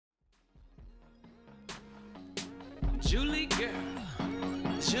Julie girl,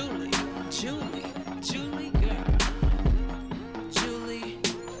 Julie, Julie, Julie girl, Julie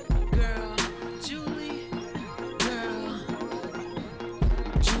girl, Julie girl,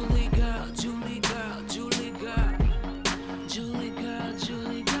 Julie girl, Julie girl, Julie girl, Julie girl,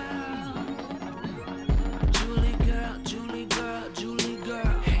 Julie girl, Julie girl, Julie girl, Julie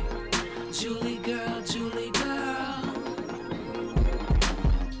girl, hey, Julie girl, Julie girl,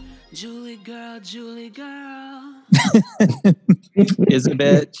 Julie girl, Julie girl. Is it,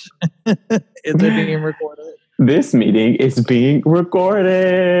 bitch? Is it being recorded? This meeting is being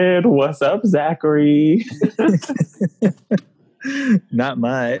recorded. What's up, Zachary? Not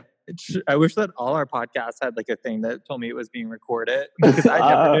much. I wish that all our podcasts had like a thing that told me it was being recorded because I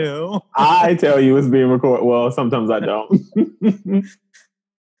never knew. I tell you it's being recorded. Well, sometimes I don't.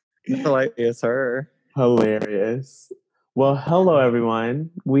 Hilarious, her. Hilarious. Well, hello, everyone.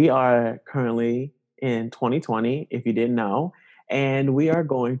 We are currently in 2020, if you didn't know, and we are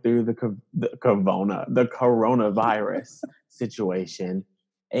going through the coronavirus situation,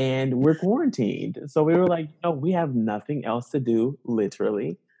 and we're quarantined. So we were like, we have nothing else to do,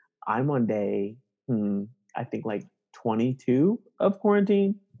 literally. I'm on day, I think like 22 of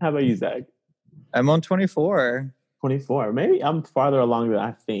quarantine. How about you, Zach? I'm on 24. 24. Maybe I'm farther along than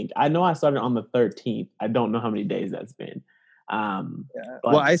I think. I know I started on the 13th. I don't know how many days that's been.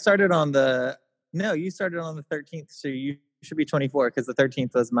 Well, I started on the... No, you started on the 13th, so you should be 24 because the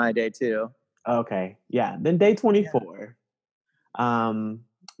 13th was my day too. Okay. Yeah. Then day 24,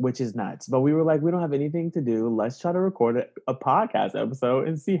 which is nuts. But we were like, we don't have anything to do. Let's try to record a podcast episode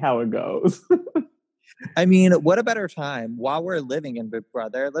and see how it goes. I mean, what a better time while we're living in Big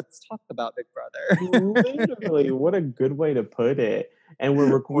Brother. Let's talk about Big Brother. Literally, what a good way to put it. And we're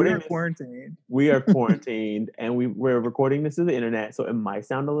recording. We're quarantined. We are quarantined, and we're recording this to the internet, so it might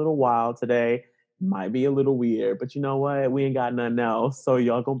sound a little wild today. Might be a little weird, but you know what? We ain't got nothing else, so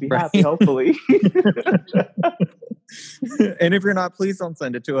y'all gonna be happy, hopefully. And if you're not, please don't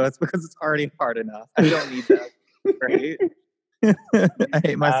send it to us because it's already hard enough. I don't need that. Right? I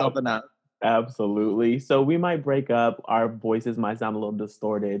hate myself enough. Absolutely. So we might break up. Our voices might sound a little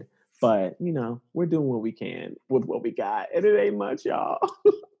distorted, but we're doing what we can with what we got, and it ain't much, y'all.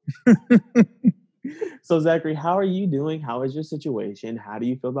 So Zachary, how are you doing? How is your situation? How do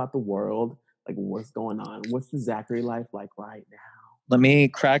you feel about the world? Like, what's going on? What's the Zachary life like right now? Let me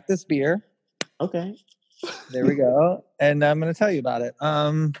crack this beer. Okay. There we go. And I'm going to tell you about it.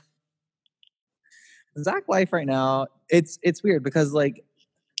 Zach life right now, it's weird because like,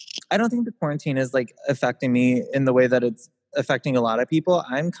 I don't think the quarantine is like affecting me in the way that it's affecting a lot of people.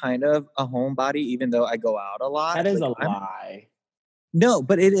 I'm kind of a homebody, even though I go out a lot. That is like, a lie. No,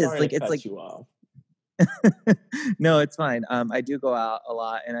 but it is Sorry like to it's cut like you off. No, it's fine. I do go out a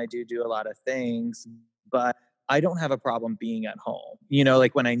lot and I do a lot of things, but I don't have a problem being at home.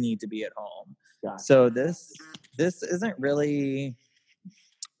 Like when I need to be at home. Gotcha. So this isn't really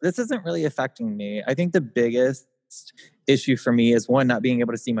affecting me. I think the biggest issue for me is one, not being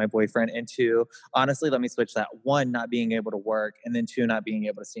able to see my boyfriend, and two, honestly, let me switch that. One, not being able to work, and then two, not being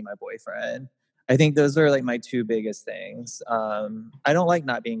able to see my boyfriend. I think those are like my two biggest things. I don't like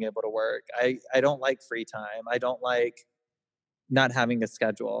not being able to work. I don't like free time. I don't like not having a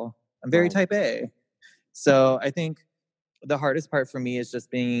schedule. I'm very type A. So I think the hardest part for me is just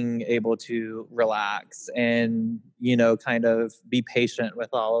being able to relax and, kind of be patient with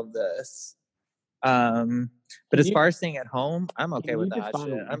all of this. But as far as staying at home, I'm okay with that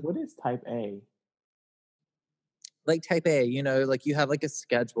shit. What is type A? Like type A, like you have like a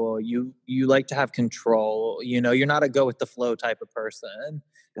schedule. You like to have control. You're not a go with the flow type of person.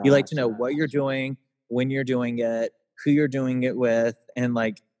 Gotcha. You like to know what you're doing, when you're doing it, who you're doing it with, and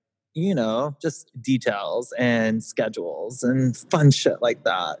like, just details and schedules and fun shit like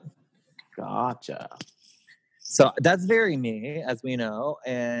that. Gotcha. So that's very me, as we know,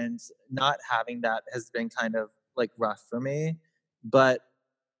 and not having that has been kind of like rough for me. But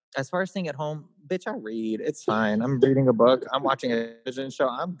as far as staying at home, bitch, I read. It's fine. I'm reading a book. I'm watching a television show.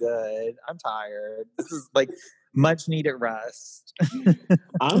 I'm good. I'm tired. This is like much needed rest.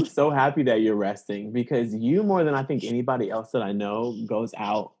 I'm so happy that you're resting because you, more than I think anybody else that I know, goes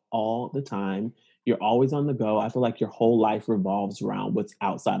out all the time. You're always on the go. I feel like your whole life revolves around what's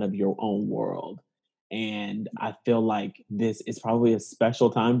outside of your own world. And I feel like this is probably a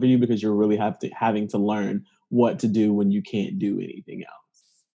special time for you because you're really having to learn what to do when you can't do anything else.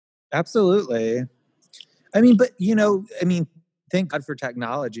 Absolutely. I mean, thank God for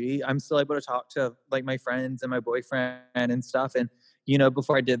technology. I'm still able to talk to like my friends and my boyfriend and stuff. And,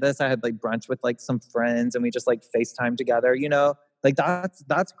 before I did this, I had like brunch with like some friends and we just like FaceTime together, Like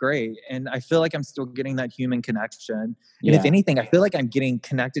that's great. And I feel like I'm still getting that human connection. And if Yeah. anything, I feel like I'm getting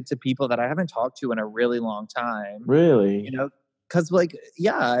connected to people that I haven't talked to in a really long time. Really? You know, because like,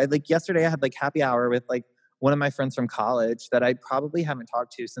 yeah, like yesterday I had like happy hour with like one of my friends from college that I probably haven't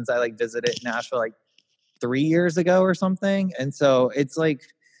talked to since I like visited Nashville like 3 years ago or something. And so it's like,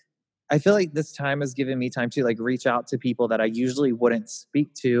 I feel like this time has given me time to like reach out to people that I usually wouldn't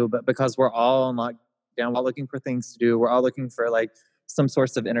speak to, but because we're all on lockdown, we're all looking for things to do. We're all looking for like some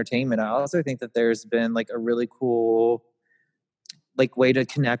source of entertainment. I also think that there's been like a really cool like way to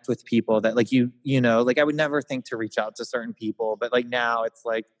connect with people that like you know, like I would never think to reach out to certain people, but like now it's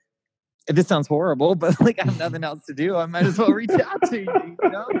like, this sounds horrible, but like I have nothing else to do. I might as well reach out to you, you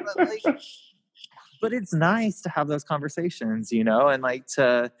know? But it's nice to have those conversations, you know, and like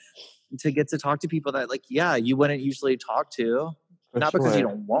to get to talk to people that like, yeah, you wouldn't usually talk to. For Not because you sure.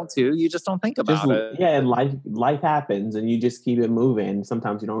 don't want to, you just don't think Just about it. yeah, life happens, and you just keep it moving.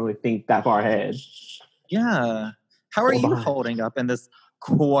 Sometimes you don't really think that far ahead. Yeah. How are Or you behind. holding up in this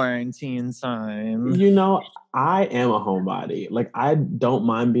quarantine time? You know, I am a homebody. Like, I don't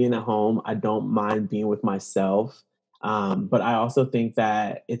mind being at home. I don't mind being with myself. But I also think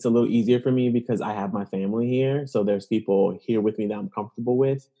that it's a little easier for me because I have my family here. So there's people here with me that I'm comfortable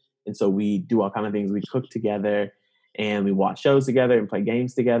with. And so we do all kind of things. We cook together and we watch shows together and play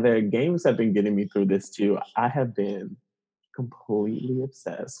games together. Games have been getting me through this too. I have been completely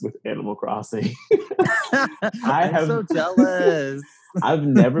obsessed with Animal Crossing. I'm so jealous. I've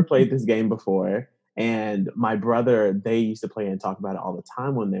never played this game before. And my brother, they used to play and talk about it all the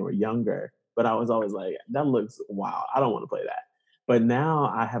time when they were younger. But I was always like, that looks wow. I don't want to play that. But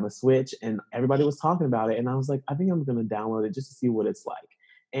now I have a Switch and everybody was talking about it. And I was like, I think I'm going to download it just to see what it's like.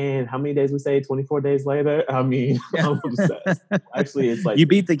 And how many days we say? 24 days later? I mean, I'm obsessed. Actually, it's like you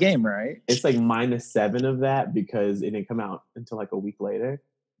beat the game, right? It's like -7 of that because it didn't come out until like a week later.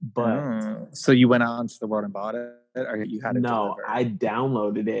 But so you went out into the world and bought it, or you had it no, delivered? I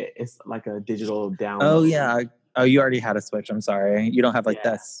downloaded it. It's like a digital download. Oh yeah. Oh, you already had a Switch. I'm sorry. You don't have like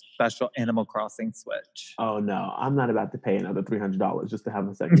Yeah. that special Animal Crossing Switch. Oh no, I'm not about to pay another $300 just to have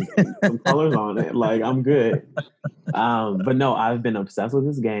a second game. Some colors on it. Like, I'm good. But no, I've been obsessed with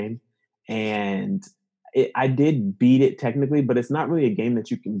this game, and I did beat it technically, but it's not really a game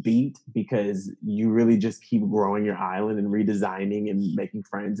that you can beat because you really just keep growing your island and redesigning and making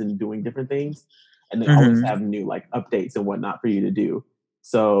friends and doing different things. And they always have new like updates and whatnot for you to do.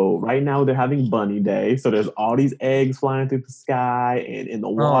 So right now they're having Bunny Day. So there's all these eggs flying through the sky and in the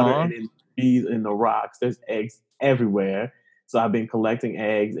water and in the rocks. There's eggs everywhere. So I've been collecting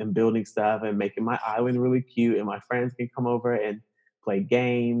eggs and building stuff and making my island really cute. And my friends can come over and play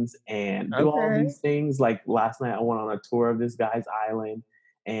games and do all these things. Like last night, I went on a tour of this guy's island,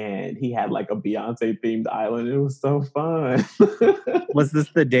 and he had like a Beyonce themed island. It was so fun. Was this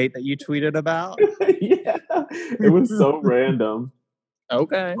the date that you tweeted about? Yeah, it was so random.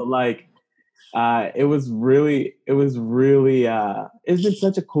 Okay. But like, it's been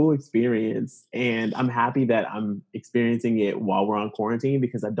such a cool experience, and I'm happy that I'm experiencing it while we're on quarantine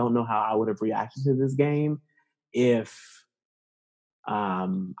because I don't know how I would have reacted to this game if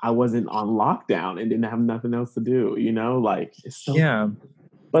I wasn't on lockdown and didn't have nothing else to do, you know, like it's so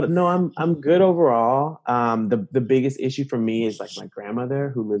But no, I'm good overall. The biggest issue for me is like my grandmother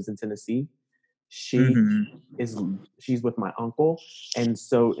who lives in Tennessee. She's with my uncle, and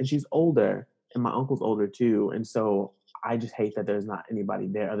she's older, and my uncle's older too, and so I just hate that there's not anybody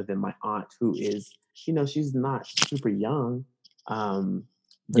there other than my aunt who is, you know, she's not super young.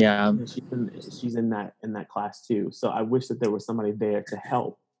 But she's in that class too. So I wish that there was somebody there to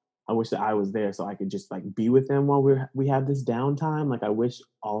help. I wish that I was there so I could just like be with them while we have this downtime. Like I wish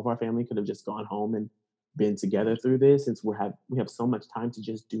all of our family could have just gone home and been together through this, since we have so much time to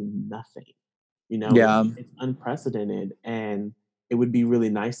just do nothing. You know, it's unprecedented, and it would be really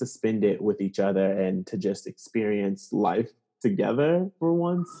nice to spend it with each other and to just experience life together for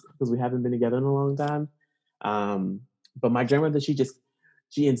once because we haven't been together in a long time. But my grandmother,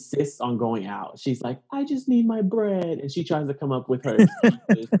 she insists on going out. She's like, I just need my bread. And she tries to come up with her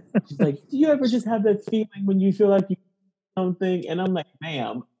excuses. She's like, do you ever just have that feeling when you feel like you need something? And I'm like,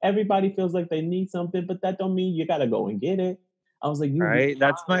 ma'am, everybody feels like they need something, but that don't mean you got to go and get it. I was like, right?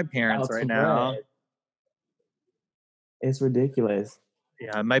 That's my parents right now. It's ridiculous.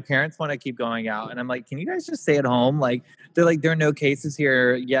 Yeah, my parents want to keep going out, and I'm like, can you guys just stay at home? Like, they're like, there are no cases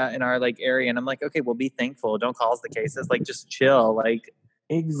here yet in our like area, and I'm like, okay, well, be thankful. Don't cause the cases. Like, just chill. Like,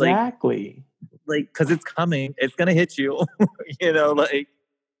 exactly. Like, because it's coming. It's gonna hit you. You know, like.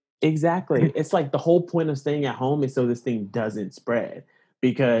 Exactly. It's like the whole point of staying at home is so this thing doesn't spread.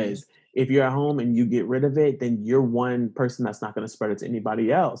 Because if you're at home and you get rid of it, then you're one person that's not going to spread it to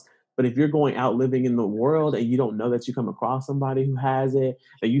anybody else. But if you're going out living in the world and you don't know that you come across somebody who has it,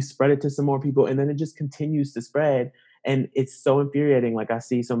 that you spread it to some more people, and then it just continues to spread. And it's so infuriating. Like I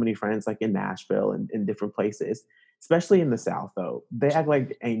see so many friends like in Nashville and in different places, especially in the South though. They act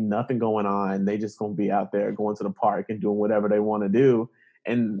like ain't nothing going on. They just gonna be out there going to the park and doing whatever they want to do.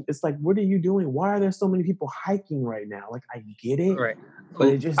 And it's like, what are you doing? Why are there so many people hiking right now? Like I get it, Right. but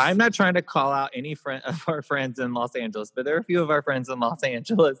it just I'm not trying to call out any friend of our friends in Los Angeles, but there are a few of our friends in Los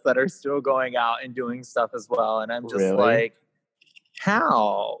Angeles that are still going out and doing stuff as well. And I'm just really. like,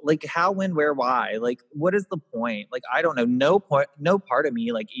 how? Like how, when, where, why? Like what is the point? Like I don't know. No part of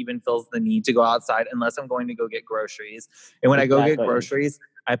me like even feels the need to go outside unless I'm going to go get groceries. And when I go get Exactly. groceries,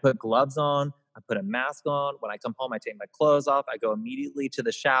 I put gloves on, I put a mask on. When I come home, I take my clothes off. I go immediately to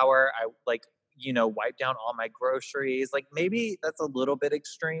the shower. I like, wipe down all my groceries. Like maybe that's a little bit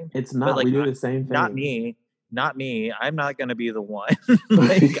extreme, It's but not. like We do the same thing. not me. I'm not going to be the one.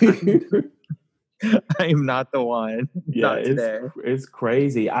 Like I'm not the one. Yeah, Not today. it's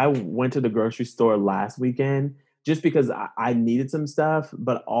crazy. I went to the grocery store last weekend just because I needed some stuff,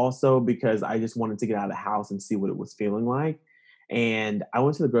 but also because I just wanted to get out of the house and see what it was feeling like. And I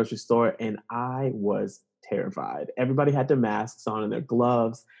went to the grocery store and I was terrified. Everybody had their masks on and their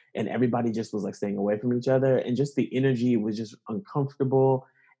gloves, and everybody just was like staying away from each other. And just the energy was just uncomfortable.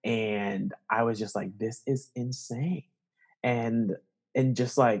 And I was just like, this is insane. And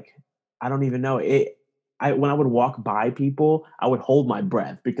just like, I don't even know it. When I would walk by people, I would hold my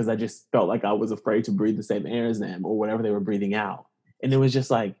breath because I just felt like I was afraid to breathe the same air as them or whatever they were breathing out. And it was just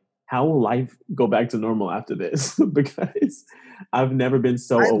like, how will life go back to normal after this? Because I've never been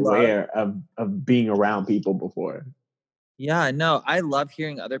so I love aware of being around people before. Yeah, no, I love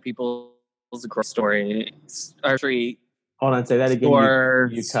hearing other people's stories or Hold on, say that again. store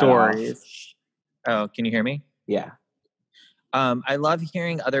You cut off. stories. Oh, can you hear me? Yeah. I love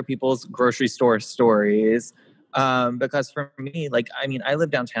hearing other people's grocery store stories. Because for me, like, I mean, I live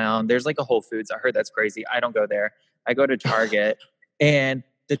downtown. There's like a Whole Foods. I heard that's crazy. I don't go there. I go to Target, and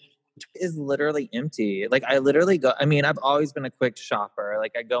the is literally empty. Like, I literally go. I mean, I've always been a quick shopper.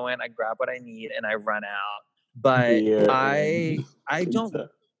 Like, I go in, I grab what I need, and I run out. But Beer I and don't. pizza.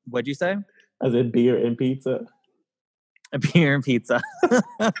 What'd you say? I said beer and pizza. A beer and pizza.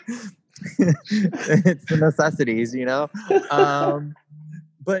 It's the necessities,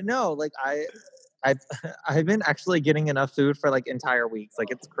 But no, like I've I've been actually getting enough food for like entire weeks. Like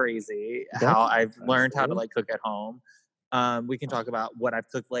it's crazy how That's I've learned how to impressive. like cook at home. We can talk about what I've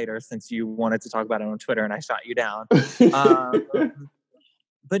cooked later since you wanted to talk about it on Twitter and I shot you down. Um,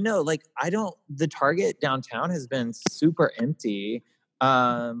 but no, like the Target downtown has been super empty.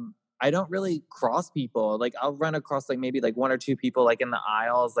 I don't really cross people. Like I'll run across like maybe like one or two people like in the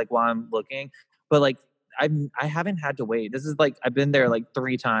aisles, like while I'm looking, but like I haven't had to wait. This is like, I've been there like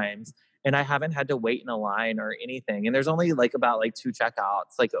 3 times and I haven't had to wait in a line or anything. And there's only like about like 2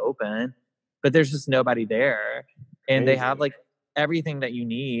 checkouts like open, but there's just nobody there. And they have Crazy. like everything that you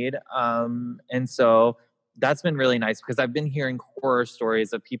need. And so that's been really nice because I've been hearing horror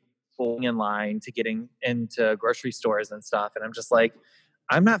stories of people in line to getting into grocery stores and stuff. And I'm just like,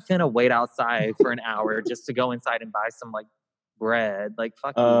 I'm not finna wait outside for an hour just to go inside and buy some like bread. Like,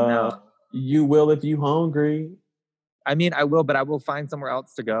 fuck you, no. You will if you hungry. I mean, I will, but I will find somewhere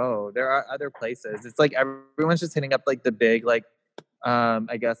else to go. There are other places. It's like everyone's just hitting up like the big, like,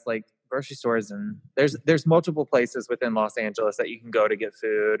 I guess like grocery stores, and there's multiple places within Los Angeles that you can go to get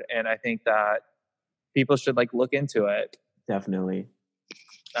food, and I think that people should like look into it. Definitely.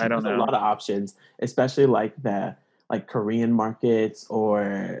 I don't There's a know. lot of options, especially like the Korean markets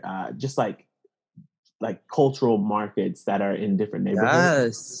or just like cultural markets that are in different neighborhoods.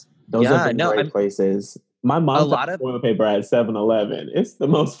 Yes. Those have Yeah. been No, great places. My a mom lot found of toilet paper at 7-Eleven. It's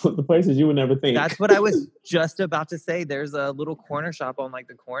the places you would never think. That's what I was just about to say. There's a little corner shop on like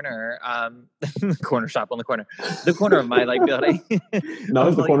the corner, corner shop on the corner of my like building. No, it's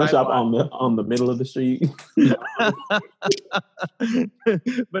Of, the like, corner my shop block. on the middle of the street.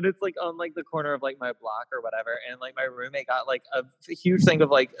 But it's like on like the corner of like my block or whatever. And like my roommate got like a huge thing of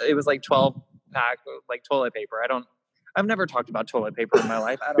like, it was like 12-pack like toilet paper. I've never talked about toilet paper in my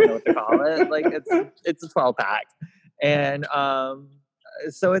life. I don't know what to call it. Like it's a 12-pack. And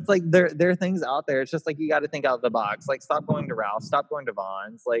so it's like there are things out there. It's just like you got to think out of the box. Like stop going to Ralph, stop going to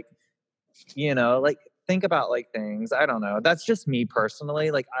Vaughn's. Like, like think about like things. I don't know. That's just me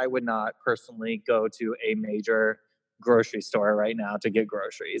personally. Like I would not personally go to a major grocery store right now to get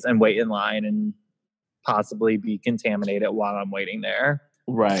groceries and wait in line and possibly be contaminated while I'm waiting there.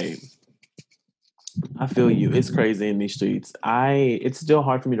 Right. I feel you. It's crazy in these streets. It's still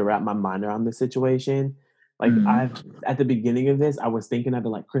hard for me to wrap my mind around this situation. Like Mhm. I've at the beginning of this, I was thinking of it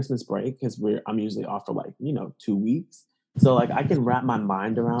like Christmas break because I'm usually off for like, 2 weeks. So like I can wrap my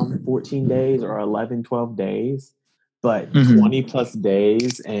mind around 14 days or 11, 12 days, but Mhm. 20 plus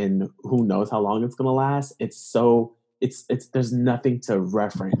days and who knows how long it's gonna last. It's there's nothing to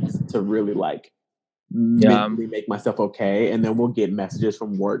reference to really like Yeah. mentally make myself okay. And then we'll get messages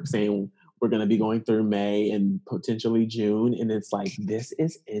from work saying we're going to be going through May and potentially June. And it's like, this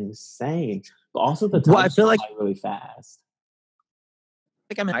is insane. But also, the Well, time's I feel gone like by really fast.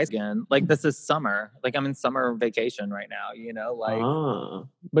 I'm in high school again. Like this is summer. Like I'm in summer vacation right now,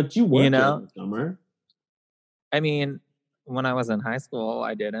 But you you work during know, the summer. I mean, when I was in high school,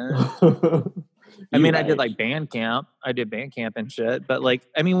 I didn't. I You're mean, I did right. like band camp. I did band camp and shit. But like,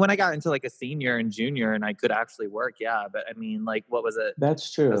 I mean, when I got into like a senior and junior and I could actually work, yeah. But I mean, like, what was it?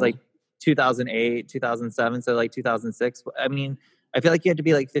 That's It was like true. 2008, 2007. So like 2006. I mean, I feel like you had to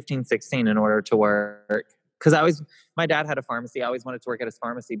be like 15, 16 in order to work. Cause my dad had a pharmacy. I always wanted to work at his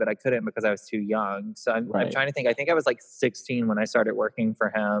pharmacy, but I couldn't because I was too young. So I'm Right. trying to think. I think I was like 16 when I started working for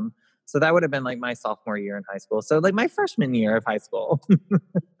him. So that would have been like my sophomore year in high school. So like my freshman year of high school.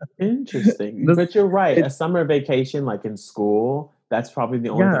 Interesting. this, But you're right. A it's, summer vacation, like in school, that's probably the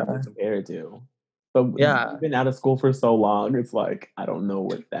only thing you can yeah. compare it to. But Yeah. we've been out of school for so long, it's like, I don't know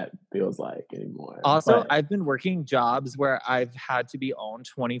what that feels like anymore. Also, But I've been working jobs where I've had to be on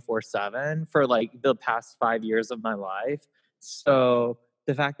 24/7 for like the past 5 years of my life. So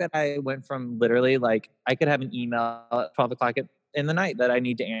the fact that I went from literally like I could have an email at 12 o'clock in the night that I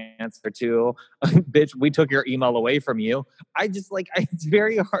need to answer to, bitch, we took your email away from you. I just like, it's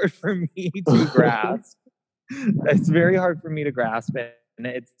very hard for me to grasp. It's very hard for me to grasp. And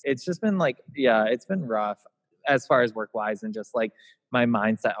it's just been like, yeah, it's been rough as far as work wise and just like my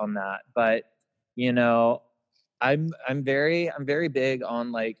mindset on that. But you know, I'm very big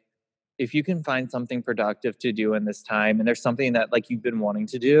on like if you can find something productive to do in this time and there's something that like you've been wanting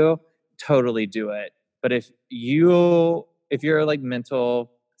to do, totally do it. But if your like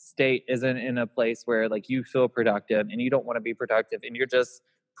mental state isn't in a place where like you feel productive and you don't want to be productive and you're just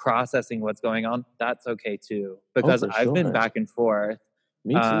processing what's going on, that's okay too. oh, Because for I've been sure. back and forth.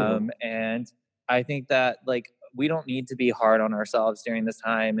 Me too. And I think that like we don't need to be hard on ourselves during this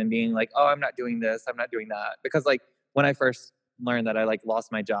time and being like, oh, I'm not doing this, I'm not doing that. Because like when I first learned that I like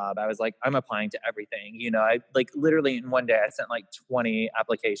lost my job, I was like, I'm applying to everything. I like literally in one day I sent like 20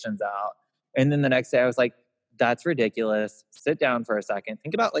 applications out. And then the next day I was like, that's ridiculous. Sit down for a second.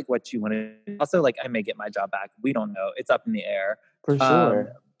 Think about like what you want to do. Also, like I may get my job back. We don't know. It's up in the air. For Um,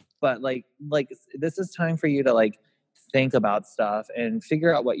 sure. but like this is time for you to like think about stuff and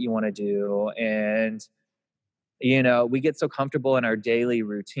figure out what you want to do. And we get so comfortable in our daily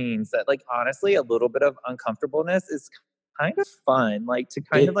routines that like honestly a little bit of uncomfortableness is kind of fun, like to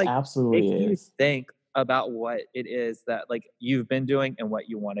kind of It like make absolutely you is. think about what it is that like you've been doing and what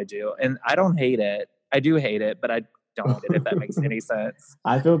you want to do. And I don't hate it. I do hate it, but I don't hate it, if that makes any sense.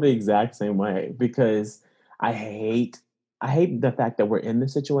 I feel the exact same way because I hate I hate the fact that we're in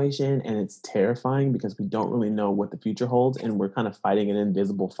this situation and it's terrifying because we don't really know what the future holds and we're kind of fighting an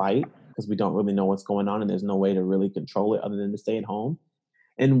invisible fight because we don't really know what's going on and there's no way to really control it other than to stay at home.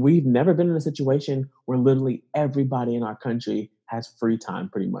 And we've never been in a situation where literally everybody in our country has free time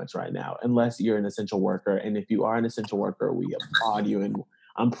pretty much right now, unless you're an essential worker. And if you are an essential worker, we applaud you. And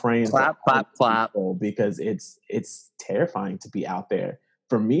I'm praying for Clap, all of clap, these clap. people because it's terrifying to be out there.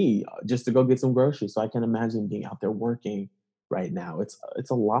 For me, just to go get some groceries. So I can imagine being out there working right now. It's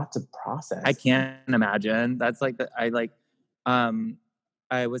a lot to I process. can't imagine. That's like um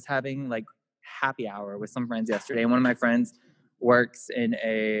I was having like happy hour with some friends yesterday, and one of my friends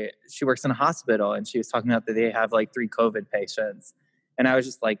she works in a hospital, and she was talking about that they have like 3 COVID patients. And I was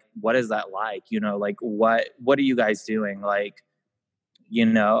just like, what is that like? Like what are you guys doing? Like,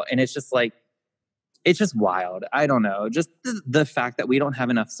 and it's just wild. I don't know. Just the fact that we don't have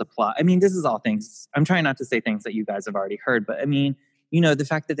enough supply. I mean, this is all things. I'm trying not to say things that you guys have already heard, but I mean, the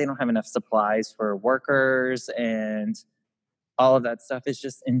fact that they don't have enough supplies for workers and all of that stuff is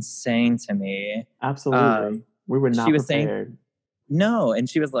just insane to me. Absolutely. Um, We were she not was saying, prepared. no. And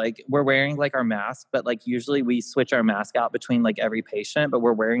she was like, we're wearing like our mask, but like usually we switch our mask out between like every patient, but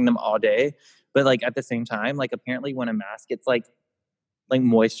we're wearing them all day. But like at the same time, like apparently when a mask gets like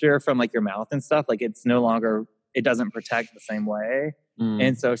moisture from like your mouth and stuff, like it doesn't protect the same way.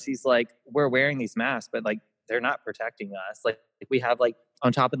 And Mm. so she's like, we're wearing these masks, but like they're not protecting us. Like we have like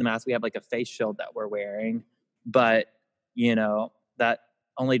on top of the mask, we have like a face shield that we're wearing, but that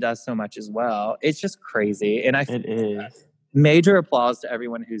only does so much as well. It's just crazy. And It is. major applause to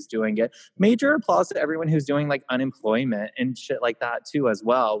everyone who's doing it. Major applause to everyone who's doing like unemployment and shit like that too, as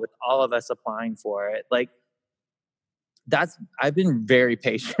well, with all of us applying for it. Like, I've been very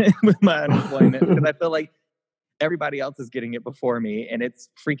patient with my unemployment because I feel like everybody else is getting it before me and it's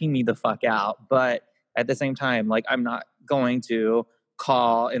freaking me the fuck out. But at the same time, like, I'm not going to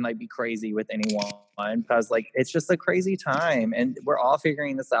call and like be crazy with anyone because like it's just a crazy time and we're all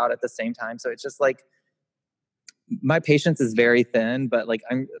figuring this out at the same time. So it's just like my patience is very thin, but like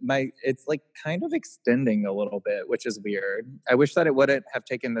it's like kind of extending a little bit, which is weird. I wish that it wouldn't have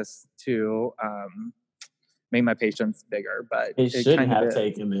taken this to make my patience bigger, but it shouldn't have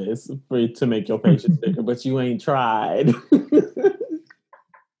taken this for you to make your patience bigger, but you ain't tried.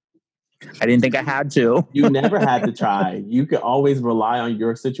 I didn't think I had to. You never had to try. You could always rely on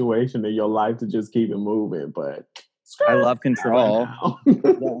your situation and your life to just keep it moving, but I love control.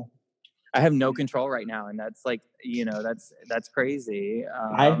 Yeah. I have no control right now, and that's like, that's crazy.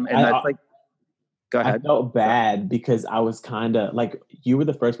 That's like, go ahead. I felt bad because I was kind of like, you were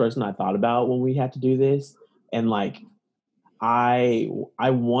the first person I thought about when we had to do this, and like, I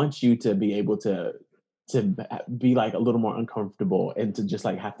want you to be able to be like a little more uncomfortable and to just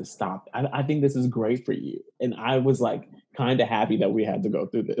like have to stop. I think this is great for you, and I was like kind of happy that we had to go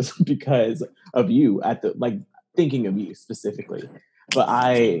through this because of you thinking of you specifically. But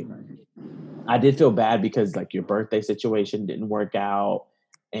I did feel bad because like your birthday situation didn't work out.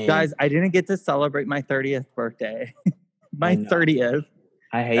 And guys, I didn't get to celebrate my 30th birthday. My 30th.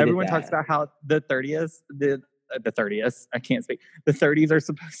 I hate Everyone talks about how the 30th, the 30th, I can't speak. The 30s are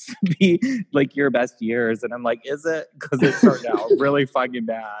supposed to be like your best years. And I'm like, is it? Because it started out really fucking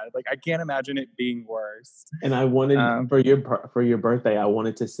bad. Like, I can't imagine it being worse. And I wanted, for your birthday, I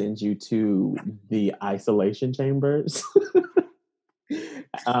wanted to send you to the isolation chambers.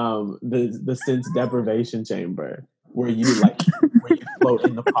 The sense deprivation chamber where you float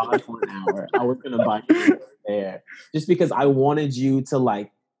in the pod for an hour. I was gonna buy you there just because I wanted you to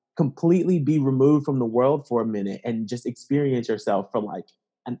like completely be removed from the world for a minute and just experience yourself for like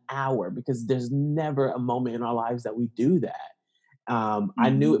an hour, because there's never a moment in our lives that we do that. I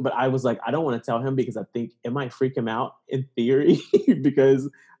knew it, but I was like, I don't want to tell him because I think it might freak him out in theory because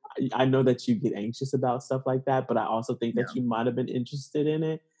I know that you get anxious about stuff like that, but I also think that you might have been interested in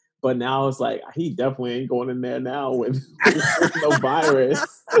it. But now it's like, he definitely ain't going in there now with no virus.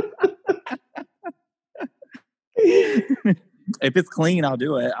 If it's clean, I'll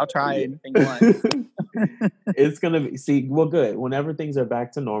do it. I'll try anything once. It's going to well, good. Whenever things are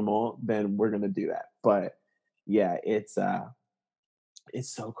back to normal, then we're going to do that. But yeah, it's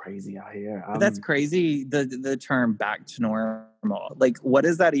so crazy out here. That's crazy. The term back to normal. Like, what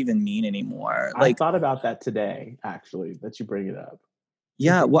does that even mean anymore? Like, I thought about that today, actually, that you bring it up.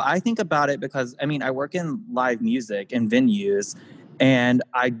 Yeah, well, I think about it because, I mean, I work in live music and venues, and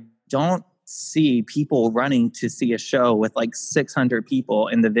I don't see people running to see a show with like 600 people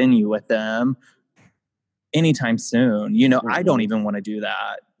in the venue with them anytime soon. I don't even want to do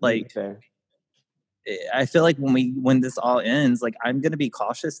that. Like, I feel like when this all ends, like, I'm going to be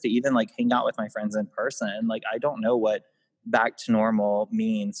cautious to even like hang out with my friends in person. Like, I don't know what back to normal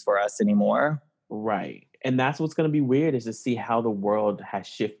means for us anymore. Right. And that's what's going to be weird, is to see how the world has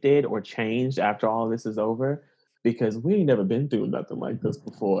shifted or changed after all this is over, because we ain't never been through nothing like this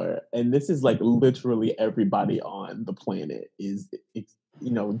before. And this is like literally everybody on the planet is,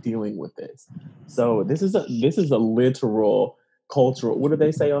 dealing with this. So this is a literal cultural, what do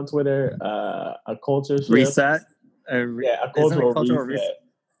they say on Twitter? A culture shift? Reset? A cultural reset.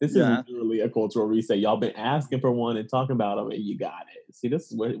 This is literally a cultural reset. Y'all been asking for one and talking about them, and you got it. See,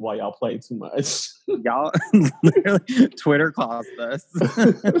 this is why y'all play too much. Y'all literally Twitter caused this.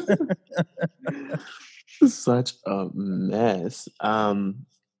 Such a mess.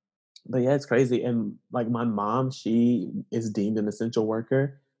 But yeah, it's crazy. And like my mom, she is deemed an essential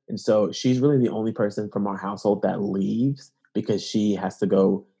worker, and so she's really the only person from our household that leaves because she has to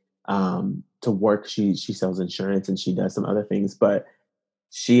go to work. She sells insurance and she does some other things, but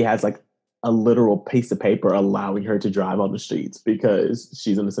she has like a literal piece of paper allowing her to drive on the streets because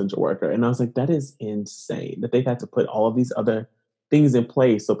she's an essential worker. And I was like, that is insane that they've had to put all of these other things in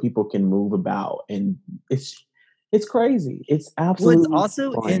place so people can move about. And it's crazy. It's absolutely Well, it's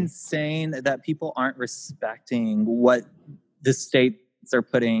also insane that people aren't respecting what the states are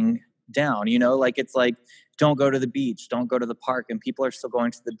putting down. Like, it's like, don't go to the beach, don't go to the park. And people are still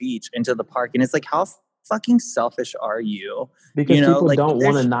going to the beach and to the park. And it's like, how fucking selfish are you? Because people don't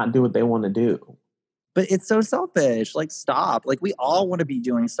want to not do what they want to do. But it's so selfish. Like, stop. Like, we all want to be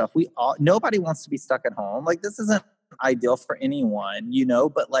doing stuff. Nobody wants to be stuck at home. Like, this isn't ideal for anyone,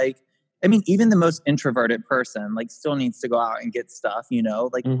 but like, I mean, even the most introverted person, like, still needs to go out and get stuff, you know?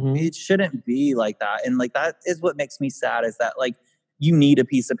 Like, Mm-hmm. it shouldn't be like that. And, like, that is what makes me sad is that, like, you need a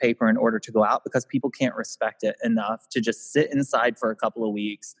piece of paper in order to go out because people can't respect it enough to just sit inside for a couple of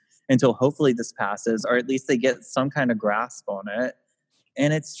weeks until hopefully this passes, or at least they get some kind of grasp on it.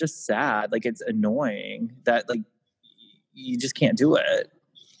 And it's just sad. Like, it's annoying that, like, you just can't do it.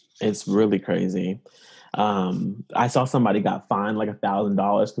 It's really crazy. I saw somebody got fined like $1,000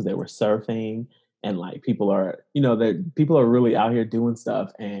 because they were surfing, and like people are, people are really out here doing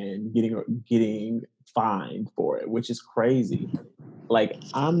stuff and getting fined for it, which is crazy. Like,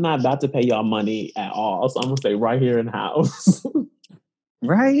 I'm not about to pay y'all money at all, so I'm gonna stay right here in the house.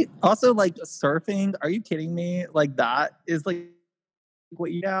 Right? Also, like, surfing, are you kidding me? Like, that is like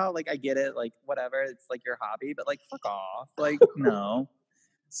what you know, like, I get it, like, whatever, it's like your hobby, but like, fuck off. Like, no.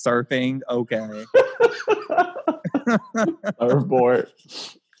 Surfing, okay. Surfboard.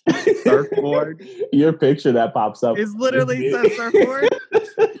 Surfboard. Your picture that pops up. It's literally says surfboard.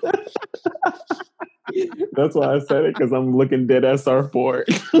 That's why I said it, because I'm looking dead at surfboard.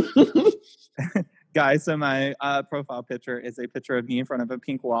 Guys, so my profile picture is a picture of me in front of a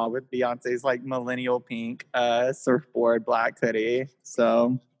pink wall with Beyonce's like millennial pink surfboard black hoodie.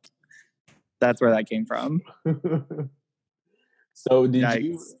 So that's where that came from. So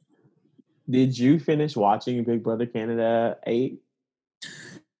Yikes. did you finish watching Big Brother Canada 8?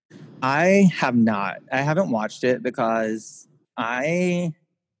 I have not. I haven't watched it because I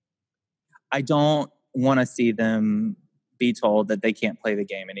don't want to see them be told that they can't play the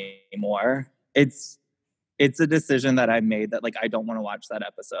game anymore. It's a decision that I made that like I don't want to watch that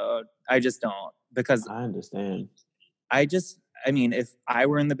episode. I just don't, because I understand. I mean, if I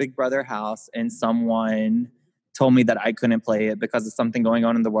were in the Big Brother house and someone told me that I couldn't play it because of something going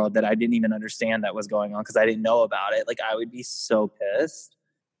on in the world that I didn't even understand that was going on because I didn't know about it, like I would be so pissed.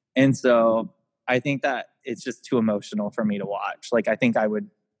 And so I think that it's just too emotional for me to watch. Like I think I don't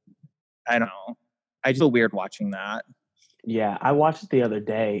know. I just feel weird watching that. Yeah, I watched it the other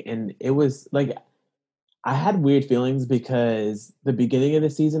day, and it was like I had weird feelings because the beginning of the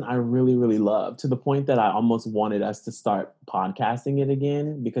season I really, really loved, to the point that I almost wanted us to start podcasting it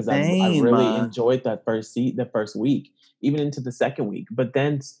again, because I really enjoyed the first week, even into the second week. But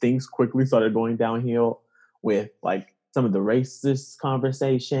then things quickly started going downhill with like some of the racist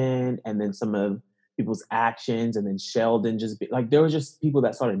conversation, and then some of people's actions, and then Sheldon there were just people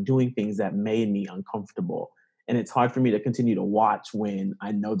that started doing things that made me uncomfortable. And it's hard for me to continue to watch when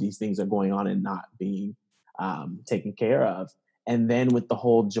I know these things are going on and not being taken care of. And then with the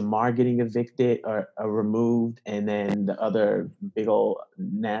whole Jamar getting evicted or removed, and then the other big old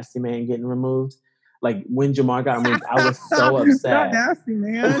nasty man getting removed. Like when Jamar got removed, I was so upset. Not nasty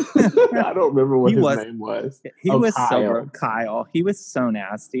man. I don't remember what his name was. He was Kyle. Kyle. He was so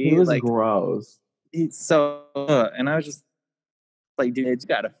nasty. He was like gross. He's so, and I was just like, dude, you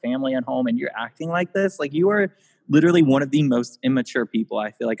got a family at home and you're acting like this. Like you are literally one of the most immature people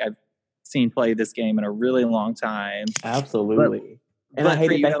I feel like I've seen play this game in a really long time. Absolutely. And I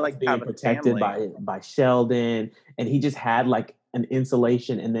hated that like being protected by Sheldon, and he just had like an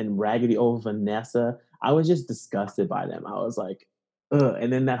insulation and then raggedy old Vanessa. I was just disgusted by them. I was like, ugh.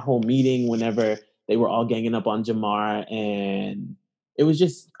 And then that whole meeting whenever they were all ganging up on Jamar, and it was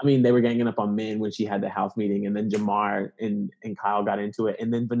just, I mean, they were ganging up on Min when she had the house meeting, and then Jamar and Kyle got into it,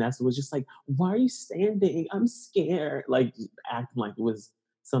 and then Vanessa was just like, why are you standing? I'm scared. Like acting like it was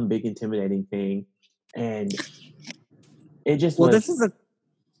some big intimidating thing. And it just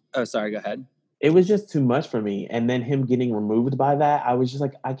sorry, go ahead. It was just too much for me. And then him getting removed by that, I was just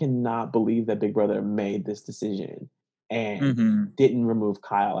like, I cannot believe that Big Brother made this decision and didn't remove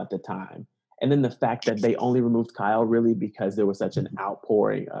Kyle at the time. And then the fact that they only removed Kyle really because there was such an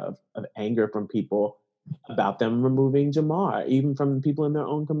outpouring of anger from people about them removing Jamar, even from people in their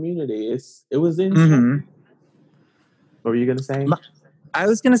own community. It was insane. What were you going to say? I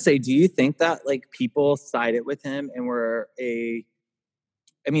was going to say, do you think that like people sided with him and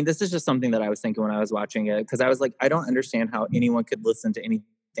I mean, this is just something that I was thinking when I was watching it, because I was like, I don't understand how anyone could listen to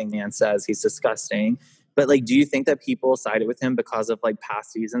anything man says. He's disgusting. But like, do you think that people sided with him because of like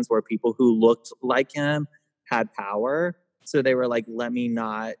past seasons where people who looked like him had power? So they were like, let me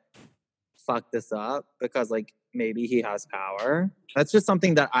not fuck this up because like maybe he has power. That's just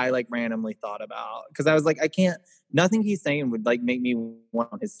something that I like randomly thought about, because I was like, nothing he's saying would like make me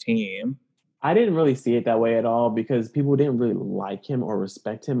want on his team. I didn't really see it that way at all, because people didn't really like him or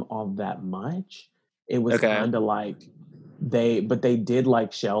respect him all that much. It was kind of like they did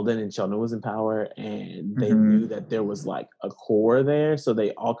like Sheldon, and Sheldon was in power, and they knew that there was like a core there. So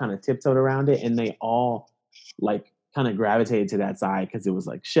they all kind of tiptoed around it, and they all like kind of gravitated to that side because it was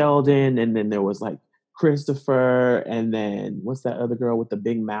like Sheldon, and then there was like Christopher, and then what's that other girl with the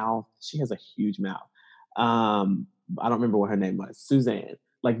big mouth? She has a huge mouth. I don't remember what her name was. Suzanne.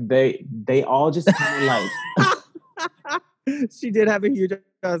 Like they all just kind of like She did have a huge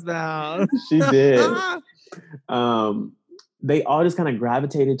ass mouth. she did. They all just kind of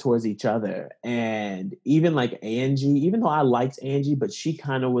gravitated towards each other. And even like Angie, even though I liked Angie, but she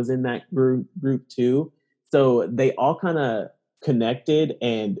kind of was in that group too. So they all kind of connected,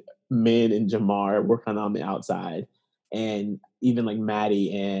 and Min and Jamar were kind of on the outside. And even like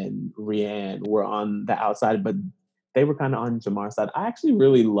Maddie and Rianne were on the outside, but they were kind of on Jamar's side. I actually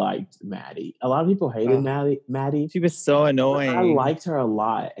really liked Maddie. A lot of people hated Maddie. She was so annoying. I liked her a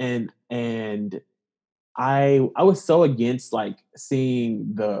lot. And I was so against like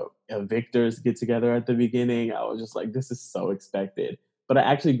seeing the victors get together at the beginning. I was just like, this is so expected. But I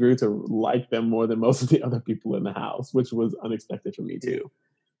actually grew to like them more than most of the other people in the house, which was unexpected for me too.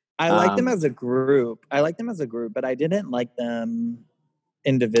 I like them as a group. But I didn't like them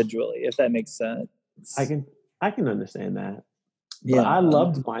individually, if that makes sense. I can understand that. Yeah. But I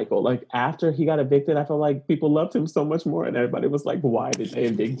loved Michael. Like after he got evicted, I felt like people loved him so much more, and everybody was like, why did they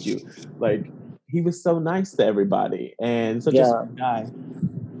evict you? Like he was so nice to everybody and such a sweet guy.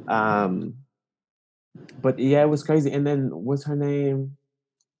 But yeah, it was crazy. And then what's her name?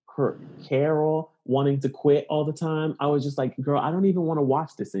 Carol wanting to quit all the time. I was just like, girl, I don't even want to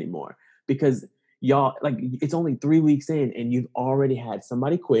watch this anymore because y'all, like, it's only 3 weeks in and you've already had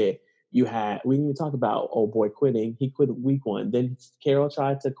somebody quit. We didn't even talk about old boy quitting. He quit week 1. Then Carol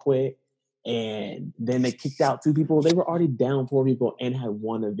tried to quit, and then they kicked out 2 people. They were already down 4 people and had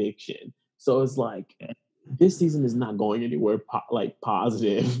 1 eviction. So it's like, this season is not going anywhere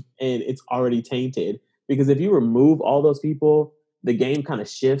positive, and it's already tainted. Because if you remove all those people, the game kind of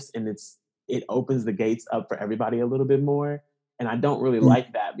shifts, and it opens the gates up for everybody a little bit more. And I don't really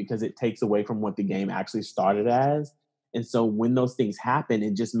like that because it takes away from what the game actually started as. And so when those things happen,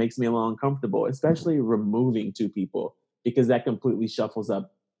 it just makes me a little uncomfortable, especially removing 2 people, because that completely shuffles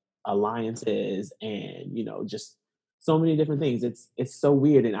up alliances and, just so many different things. It's so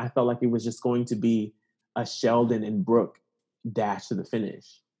weird. And I felt like it was just going to be a Sheldon and Brooke dash to the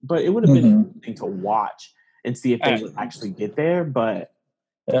finish. But it would have been interesting to watch and see if they would actually get there. But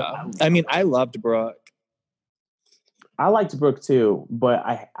yeah. I mean, I loved Brooke. I liked Brooke too,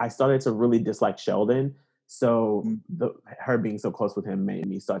 but I started to really dislike Sheldon. So her being so close with him made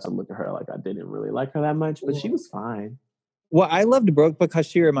me start to look at her like I didn't really like her that much, but she was fine. Well, I loved Brooke because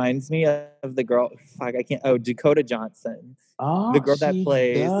she reminds me of the girl. Dakota Johnson. Oh, the girl that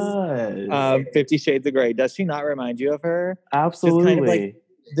plays 50 Shades of Grey. Does she not remind you of her? Absolutely. Just kind of like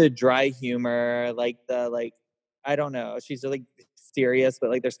the dry humor, I don't know. She's like serious, but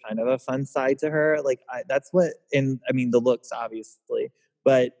like there's kind of a fun side to her. Like the looks obviously.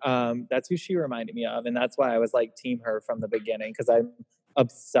 But that's who she reminded me of. And that's why I was like team her from the beginning, because I'm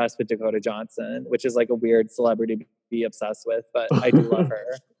obsessed with Dakota Johnson, which is like a weird celebrity to be obsessed with, but I do love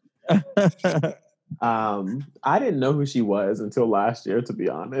her. I didn't know who she was until last year, to be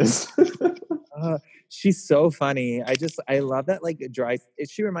honest. She's so funny. I love that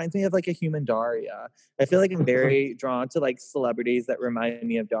she reminds me of like a human Daria. I feel like I'm very drawn to like celebrities that remind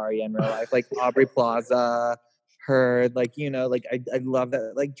me of Daria in real life, like Aubrey Plaza. Her, I love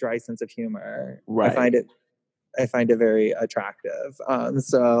that like dry sense of humor. Right. I find it very attractive.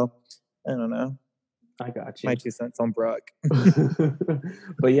 So I don't know. I got you. My 2 cents on Brooke.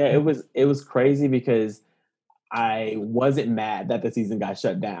 But yeah, it was crazy because I wasn't mad that the season got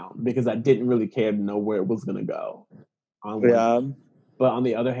shut down because I didn't really care to know where it was gonna go. But on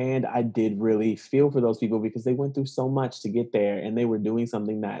the other hand, I did really feel for those people because they went through so much to get there, and they were doing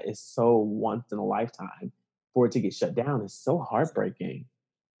something that is so once in a lifetime. For it to get shut down is so heartbreaking.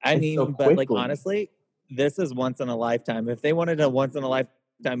 But like honestly, this is once in a lifetime. If they wanted a once in a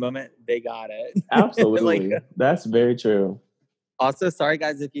lifetime moment, they got it. Absolutely. That's very true. Also, sorry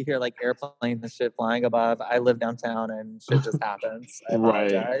guys if you hear like airplanes and shit flying above. I live downtown and shit just happens. I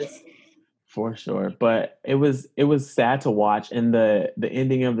apologize. Right. For sure. But it was sad to watch. And the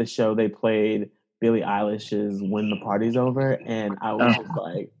ending of the show, they played Billie Eilish's When the Party's Over, and I was just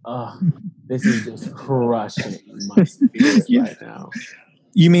like, oh, this is just crushing my spirit right now.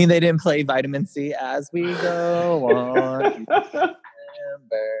 You mean they didn't play Vitamin C as we go on? I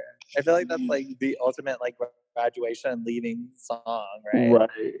feel like that's like the ultimate like graduation leaving song, right?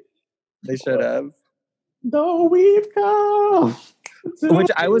 Right. They should have. Though we've come Which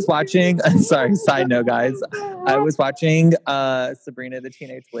I was watching. Sorry, side note, guys. I was watching Sabrina the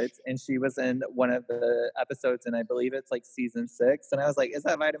Teenage Witch, and she was in one of the episodes, and I believe it's like season 6. And I was like, "Is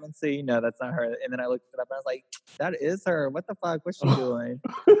that Vitamin C?" No, that's not her. And then I looked it up, and I was like, "That is her. What the fuck? What's she doing?"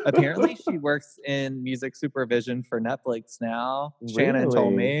 Apparently, she works in music supervision for Netflix now. Shannon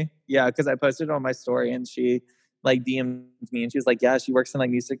told Really? me, yeah, because I posted it on my story, and she like DM'd me, and she was like, "Yeah, she works in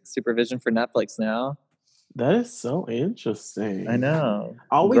like music supervision for Netflix now." That is so I interesting. know.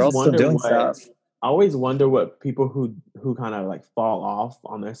 I always Girls still wonder doing what stuff. I always wonder what people who kind of like fall off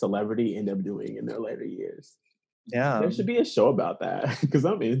on their celebrity end up doing in their later years. Yeah. There should be a show about that because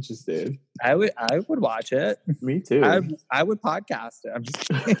I'm interested. I would watch it. Me too. I would podcast it. I'm just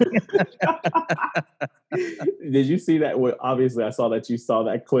kidding. Did you see that? Well, obviously, I saw that you saw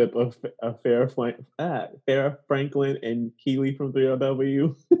that clip of Farrah Franklin and Keely from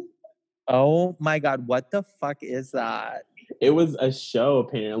 3LW. Oh my god, what the fuck is that? It was a show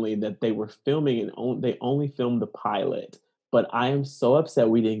apparently that they were filming and they only filmed the pilot. But I am so upset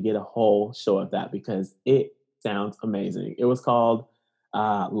we didn't get a whole show of that because it sounds amazing. It was called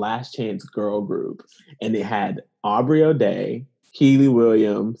Last Chance Girl Group, and it had Aubrey O'Day, Keely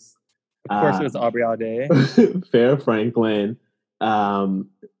Williams, Of course it was Aubrey all day. Farrah Franklin,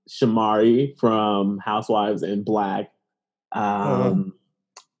 Shamari from Housewives and Black.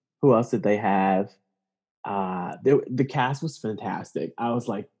 Who else did they have? The cast was fantastic. I was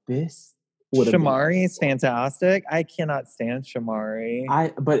like, this would have Shamari is fantastic. I cannot stand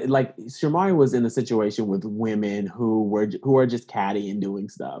Shamari. but like Shamari was in a situation with women who are just catty and doing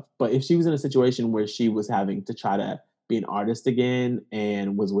stuff. But if she was in a situation where she was having to try to be an artist again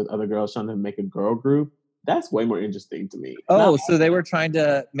and was with other girls trying to make a girl group, that's way more interesting to me. Oh, so they were trying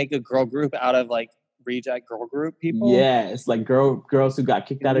to make a girl group out of like reject girl group people? Yes, like girls who got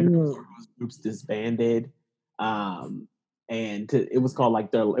kicked out of groups disbanded. It was called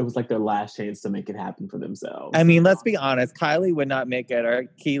like their last chance to make it happen for themselves. I mean, let's be honest, Kylie would not make it, or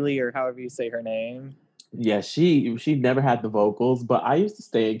Keely, or however you say her name. Yeah, she never had the vocals, but I used to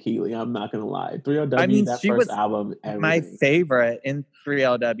stay in Keely. I'm not gonna lie. 3LW, I mean, that she first was album, my favorite in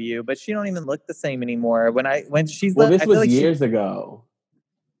 3LW, but she don't even look the same anymore. When she's well, left, this I feel was like years ago.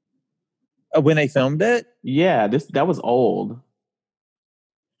 When they filmed it. Yeah, that was old.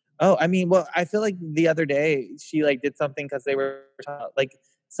 Oh, I mean, well, I feel like the other day she like did something because they were like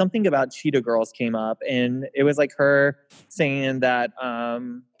something about Cheetah Girls came up, and it was like her saying that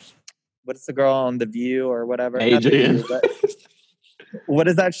what's the girl on The View or whatever? Adrian. Not The View, but what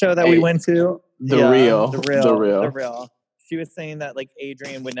is that show that we went to? The Real. The Real. She was saying that like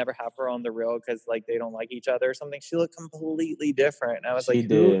Adrian would never have her on The Real because like they don't like each other or something. She looked completely different. And I was like,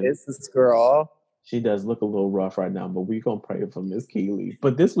 who is this girl? She does look a little rough right now, but we're gonna pray for Miss Keely.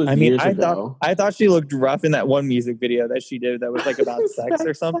 But this was years ago. I thought she looked rough in that one music video that she did that was like about sex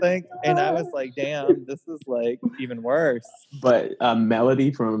or something. And I was like, damn, this is like even worse. But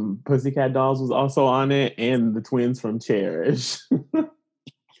Melody from Pussycat Dolls was also on it, and the twins from Cherish.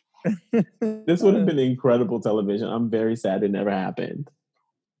 This would have been incredible television. I'm very sad it never happened.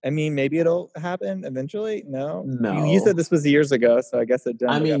 I mean, maybe it'll happen eventually. No. No. You said this was years ago, so I guess it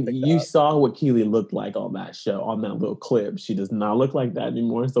didn't. I mean, you saw what Keely looked like on that show, on that little clip. She does not look like that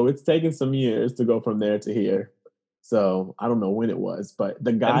anymore. So it's taken some years to go from there to here. So I don't know when it was, but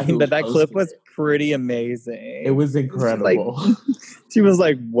the guy but that clip was pretty amazing. It was incredible. She was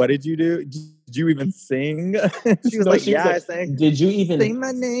like, "What did you do? Did you even sing?" She was like, "Yeah, I sang." Did you even say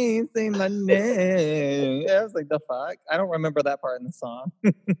my name? Say my name. I was like, "The fuck?" I don't remember that part in the song.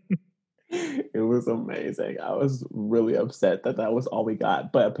 It was amazing. I was really upset that was all we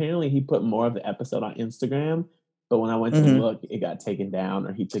got. But apparently, he put more of the episode on Instagram. But when I went to look, it got taken down,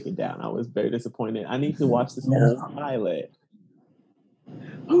 or he took it down. I was very disappointed. I need to watch this whole pilot.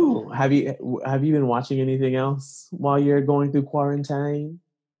 Have you been watching anything else while you're going through quarantine?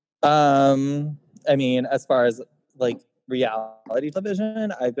 I mean, as far as like reality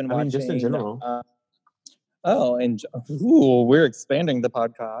television, I've been watching just in general. We're expanding the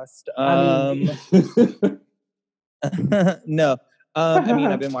podcast. No. I mean,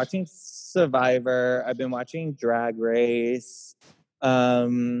 I've been watching Survivor. I've been watching Drag Race.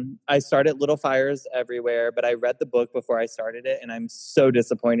 I started Little Fires Everywhere, but I read the book before I started it, and I'm so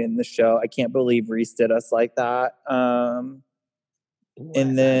disappointed in the show. I can't believe Reese did us like that. And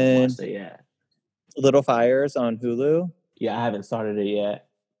then Little Fires on Hulu. Yeah, I haven't started it yet.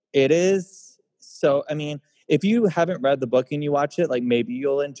 It is so. I mean, if you haven't read the book and you watch it, like maybe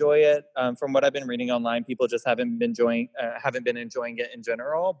you'll enjoy it. From what I've been reading online, people just haven't been enjoying it in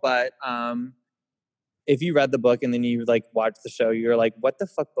general. But if you read the book and then you like watch the show, you're like, what the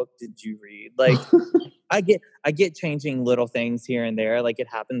fuck book did you read? Like, I get changing little things here and there. Like it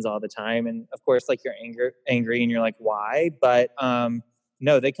happens all the time. And of course, like you're angry and you're like, why? But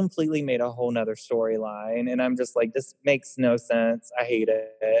no, they completely made a whole nother storyline. And I'm just like, this makes no sense. I hate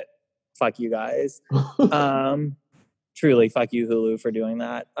it. Fuck you guys. Truly, fuck you, Hulu, for doing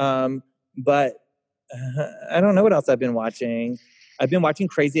that. But I don't know what else I've been watching. I've been watching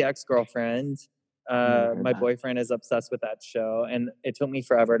Crazy Ex-Girlfriend. My boyfriend is obsessed with that show, and it took me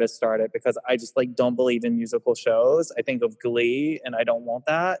forever to start it because I just like don't believe in musical shows. I think of Glee, and I don't want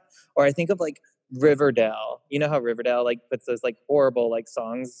that. Or I think of like Riverdale. You know how Riverdale like puts those like horrible like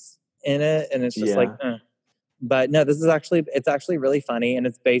songs in it, and it's just like. But no, it's actually really funny, and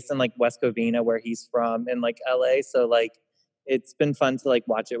it's based in like West Covina, where he's from, in like LA. So like, it's been fun to like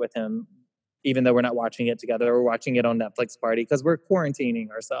watch it with him. Even though we're not watching it together, we're watching it on Netflix Party because we're quarantining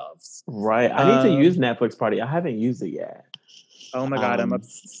ourselves. Right. I need to use Netflix Party. I haven't used it yet. Oh my God, I'm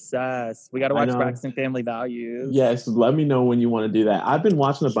obsessed. We got to watch Braxton Family Values. Yes, let me know when you want to do that. I've been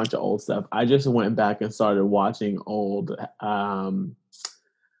watching a bunch of old stuff. I just went back and started watching old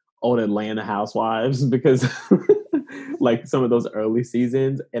Atlanta Housewives because like some of those early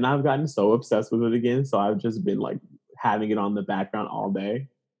seasons, and I've gotten so obsessed with it again. So I've just been like having it on the background all day.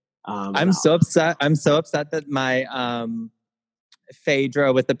 I'm so upset that my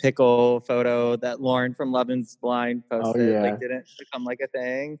Phaedra with the pickle photo that Lauren from Love is Blind posted like didn't become like a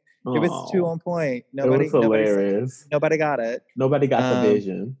thing. It was too on point. Nobody got it. Nobody got the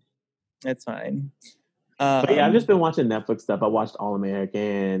vision. It's fine. But yeah, I've just been watching Netflix stuff. I watched All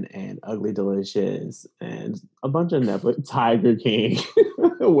American and Ugly Delicious and a bunch of Netflix. Tiger King.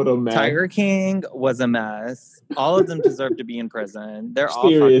 What a mess. Tiger King was a mess. All of them deserve to be in prison. They're all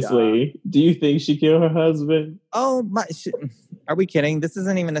seriously. fucked up. Do you think she killed her husband? Oh my! Are we kidding? This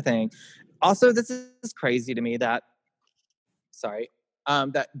isn't even a thing. Also, this is crazy to me that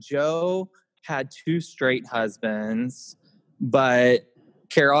Joe had 2 straight husbands, but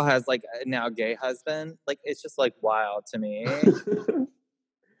Carol has like a now gay husband. Like it's just like wild to me.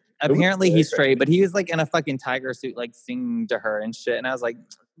 Apparently he's straight, but he was like in a fucking tiger suit, like singing to her and shit. And I was like,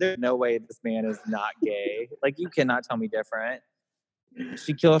 there's no way this man is not gay. Like you cannot tell me different.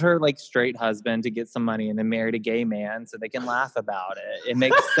 She killed her like straight husband to get some money and then married a gay man so they can laugh about it. It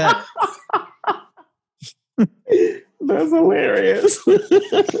makes sense. That's hilarious.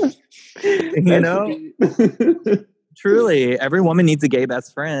 You know? Truly, every woman needs a gay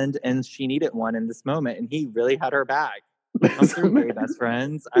best friend, and she needed one in this moment, and he really had her back. I'm through gay best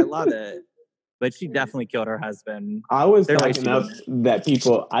friends. I love it. But she definitely killed her husband. I was cracking up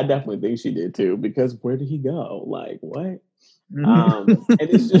that I definitely think she did too, because where did he go? Like, what? And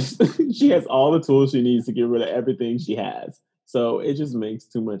it's just, she has all the tools she needs to get rid of everything she has. So it just makes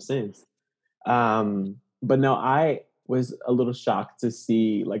too much sense. But no, I was a little shocked to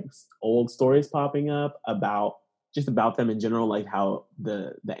see like old stories popping up about them in general, like how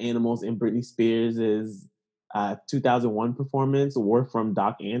the animals in Britney Spears' 2001 performance were from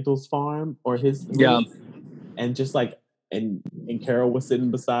Doc Antle's farm or his and just like and Carol was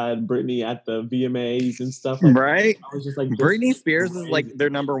sitting beside Britney at the VMAs and stuff like right. That. I was just like, Britney Spears is like their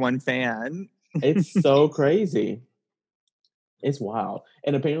number one fan. It's so crazy. It's wild.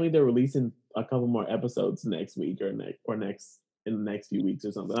 And apparently they're releasing a couple more episodes next week or next in the next few weeks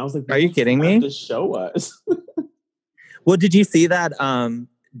or something. I was like, are you kidding me? To show us. Well, did you see that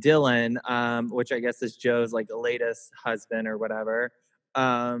Dylan, which I guess is Joe's like latest husband or whatever,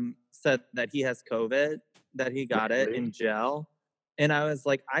 said that he has COVID, that he got it in jail. And I was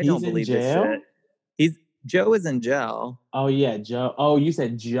like, I don't believe this shit. Joe is in jail. Oh yeah, Joe. Oh, you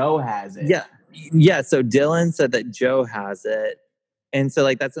said Joe has it. Yeah. So Dylan said that Joe has it. And so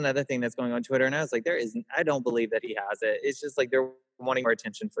like that's another thing that's going on Twitter. And I was like, I don't believe that he has it. It's just like they're wanting more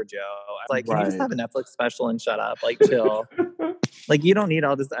attention for Joe. I was like, can you just have a Netflix special and shut up? Like chill. Like you don't need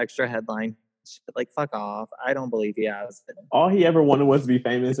all this extra headline shit. Like fuck off. I don't believe he has it. All he ever wanted was to be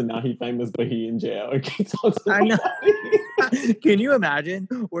famous, and now he's famous, but he in jail. I know. Can you imagine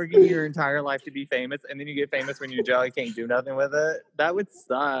working your entire life to be famous and then you get famous when you're in jail, you can't do nothing with it? That would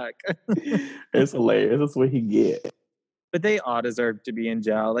suck. It's hilarious. That's what he get. But they all deserve to be in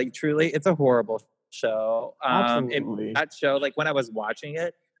jail. Like truly, it's a horrible show. Absolutely. That show, like when I was watching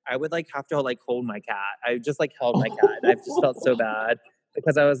it, I would like have to like hold my cat. I just like held my cat. And I just felt so bad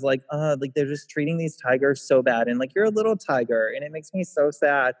because I was like they're just treating these tigers so bad. And like, you're a little tiger and it makes me so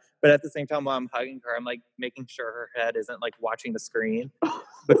sad. But at the same time, while I'm hugging her, I'm like making sure her head isn't like watching the screen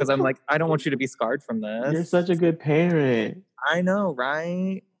because I'm like, I don't want you to be scarred from this. You're such a good parent. I know,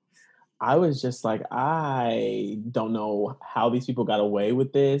 right? I was just like, I don't know how these people got away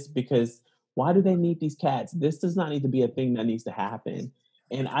with this, because why do they need these cats? This does not need to be a thing that needs to happen.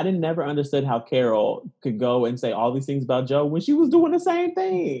 And I didn't never understood how Carol could go and say all these things about Joe when she was doing the same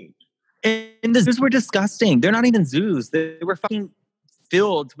thing. And the zoos were disgusting. They're not even zoos. They were fucking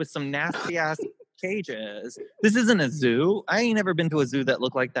filled with some nasty ass cages. This isn't a zoo. I ain't never been to a zoo that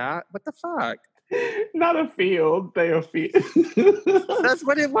looked like that. What the fuck? Not a field. They a field. That's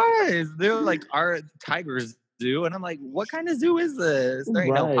what it was. They're like our tiger zoo. And I'm like, what kind of zoo is this? There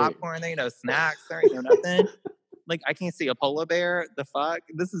ain't no popcorn. There ain't no snacks. There ain't no nothing. Like, I can't see a polar bear. The fuck?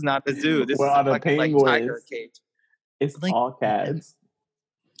 This is not a zoo. This is a fucking like tiger cage. It's like, all cats.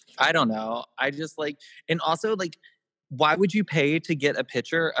 I don't know. I just like, and also like, why would you pay to get a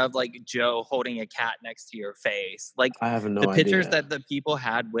picture of like Joe holding a cat next to your face? Like, I have no the idea. pictures that the people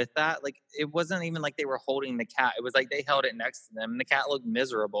had with that, like, it wasn't even like they were holding the cat. It was like they held it next to them and the cat looked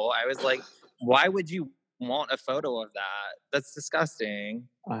miserable. I was like, why would you want a photo of that? That's disgusting.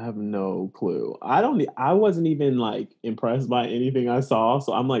 I have no clue. I wasn't even like impressed by anything I saw.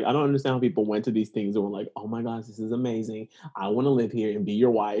 So I'm like, I don't understand how people went to these things and were like, oh my gosh, this is amazing. I want to live here and be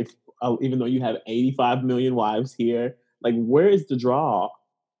your wife. Even though you have 85 million wives here. Like, where is the draw?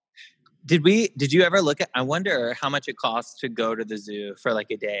 Did you ever look at, I wonder how much it costs to go to the zoo for like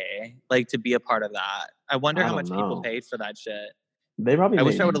a day, like to be a part of that. I wonder how much people paid for that shit. They probably I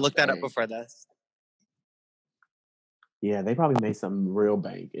wish I would have looked that up before this. Yeah, they probably made some real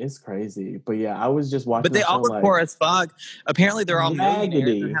bank. It's crazy. But yeah, I was just watching. But they all look poor as fuck. Apparently they're all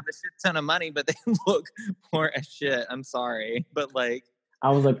millionaires and have a shit ton of money, but they look poor as shit. I'm sorry. But like, I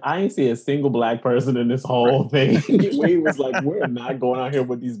was like, I ain't see a single black person in this whole thing. We was like, we're not going out here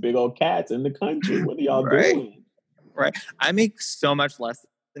with these big old cats in the country. What are y'all doing? Right. I make so much less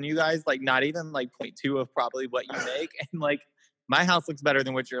than you guys. Like, not even like 0.2 of probably what you make. And like, my house looks better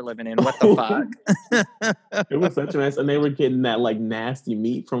than what you're living in. What the fuck? It was such a mess. And they were getting that like nasty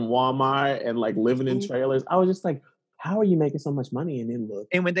meat from Walmart and like living in trailers. I was just like, how are you making so much money? And it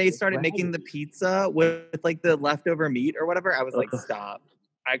looked. And when they started making the pizza with like the leftover meat or whatever, I was like, stop.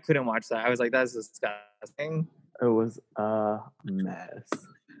 I couldn't watch that. I was like, that's disgusting. It was a mess.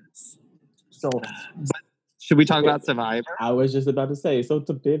 So, should we talk about Survivor? I was just about to say. So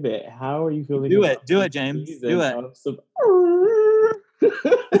to pivot, how are you feeling? Do it, James. Do it.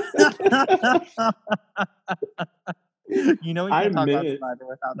 You know, we can't talk about Survivor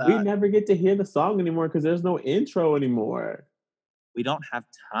without that. We never get to hear the song anymore because there's no intro anymore. We don't have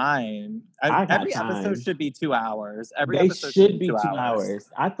time. Every episode should be 2 hours. Episode should be 2 hours.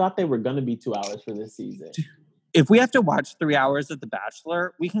 I thought they were going to be 2 hours for this season. If we have to watch 3 hours of The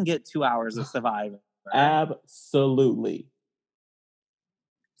Bachelor, we can get 2 hours of Survivor. Absolutely.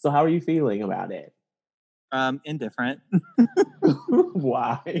 So how are you feeling about it? Indifferent.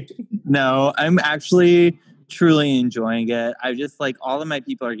 Why? No, I'm actually truly enjoying it. I just like all of my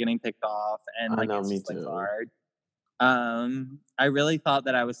people are getting picked off, and like it's just like hard. I really thought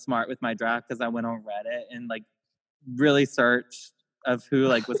that I was smart with my draft because I went on Reddit and like really searched of who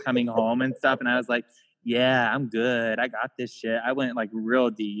like was coming home and stuff, and I was like, yeah, I'm good. I got this shit. I went like real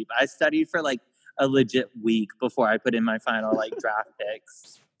deep. I studied for like a legit week before I put in my final like draft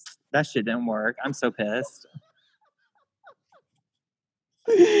picks. That shit didn't work. I'm so pissed.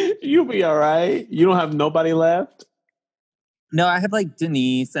 You'll be all right. You don't have nobody left? No, I have like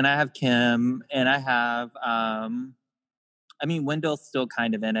Denise and I have Kim and I have, I mean, Wendell's still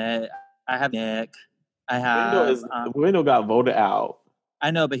kind of in it. I have Nick. I have... Wendell got voted out.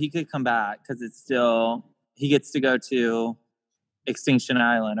 I know, but he could come back because it's still... He gets to go to Extinction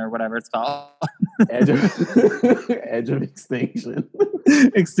Island or whatever it's called. Edge of Extinction.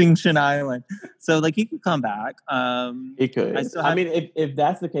 Extinction Island. So, like, he could come back. He could. I mean, if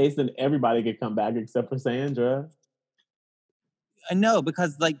that's the case, then everybody could come back except for Sandra. I know,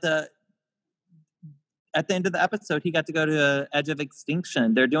 because, like, at the end of the episode, he got to go to Edge of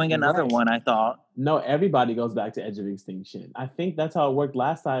Extinction. They're doing another one, I thought. No, everybody goes back to Edge of Extinction. I think that's how it worked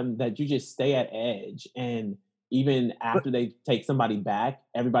last time, that you just stay at Edge, and even after they take somebody back,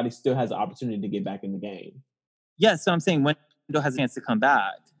 everybody still has the opportunity to get back in the game. Yeah, so I'm saying Wendell has a chance to come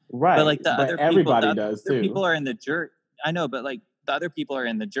back. Right. But like everybody does too. People are in the jury. I know, but like the other people are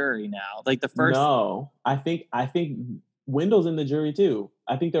in the jury now. Like the first. No, I think Wendell's in the jury too.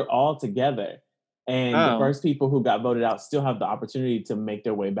 I think they're all together. And the first people who got voted out still have the opportunity to make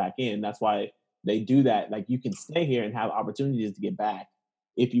their way back in. That's why they do that. Like, you can stay here and have opportunities to get back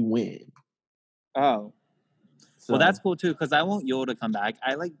if you win. Oh. So, well, that's cool too, because I want Yul to come back.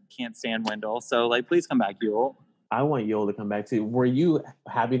 I like can't stand Wendell. So like, please come back, Yul. I want Yul to come back too. Were you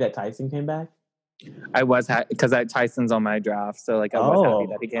happy that Tyson came back? I was because Tyson's on my draft. So like, I was happy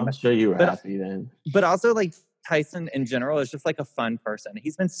that he came back. I'm sure you were happy then. But also like Tyson in general is just like a fun person.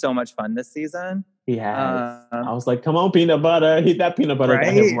 He's been so much fun this season. He has. I Um, was like, come on, peanut butter. That peanut butter got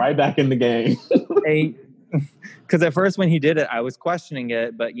him Right? right back in the game. Because at first when he did it, I was questioning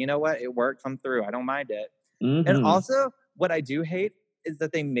it, but you know what? It worked. Come through. I don't mind it. And Mm-hmm. also, what I do hate is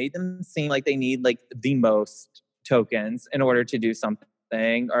that they made them seem like they need like the most tokens in order to do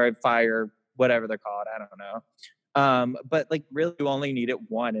something or fire, whatever they're called. I don't know. But like really you only need it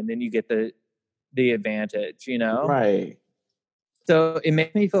one and then you get the advantage, you know? Right. So it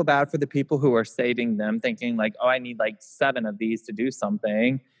makes me feel bad for the people who are saving them, thinking like, oh, I need like 7 of these to do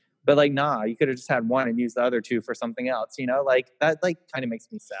something. But like, nah, you could have just had one and used the other 2 for something else, you know? Like that like kind of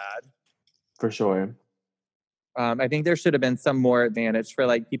makes me sad. For sure. I think there should have been some more advantage for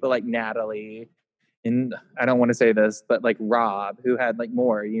like people like Natalie and I don't want to say this, but like Rob, who had like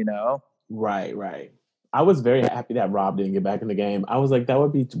more, you know? Right. I was very happy that Rob didn't get back in the game. I was like, that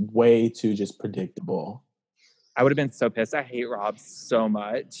would be way too just predictable. I would have been so pissed. I hate Rob so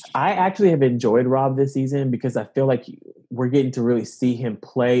much. I actually have enjoyed Rob this season because I feel like we're getting to really see him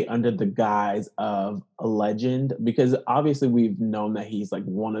play under the guise of a legend, because obviously we've known that he's like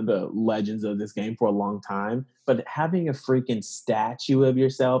one of the legends of this game for a long time, but having a freaking statue of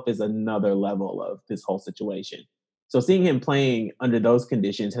yourself is another level of this whole situation. So seeing him playing under those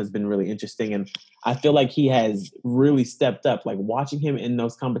conditions has been really interesting, and I feel like he has really stepped up. Like watching him in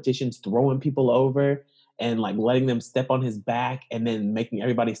those competitions, throwing people over and like letting them step on his back and then making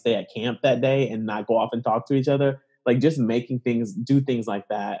everybody stay at camp that day and not go off and talk to each other. Like just making do things like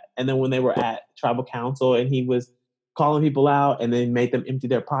that. And then when they were at tribal council and he was calling people out and then made them empty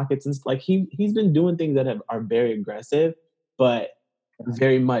their pockets, and like he's been doing things that are very aggressive, but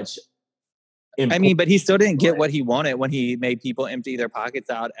very much I mean, but he still didn't get what he wanted when he made people empty their pockets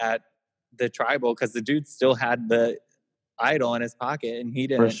out at the tribal, because the dude still had the idol in his pocket and he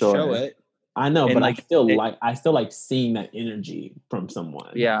didn't show it. I know, And but like, I still like seeing that energy from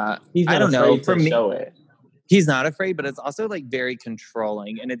someone. Yeah. He's not I don't know. afraid For to me, show it. he's not afraid, but it's also like very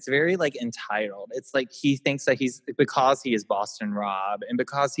controlling and it's very like entitled. It's like he thinks that because he is Boston Rob and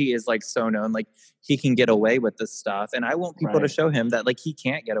because he is like so known, like he can get away with this stuff. And I want people to show him that like he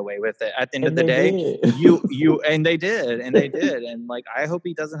can't get away with it. At the end of the day, and they did. And like I hope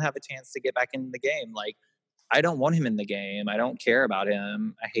he doesn't have a chance to get back in the game. Like I don't want him in the game. I don't care about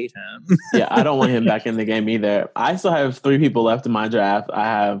him. I hate him. Yeah, I don't want him back in the game either. I still have 3 people left in my draft. I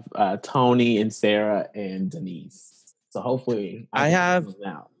have Tony and Sarah and Denise. So hopefully I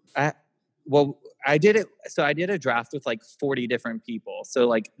did it. So I did a draft with like 40 different people. So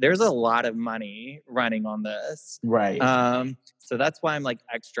like there's a lot of money running on this. Right. So that's why I'm like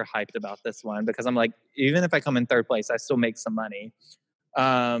extra hyped about this one, because I'm like, even if I come in 3rd place, I still make some money.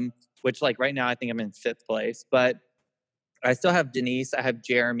 Which like right now I think I'm in 5th place, but I still have Denise. I have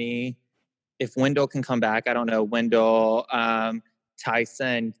Jeremy. If Wendell can come back, I don't know. Wendell,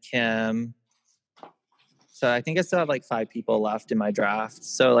 Tyson, Kim. So I think I still have like 5 people left in my draft.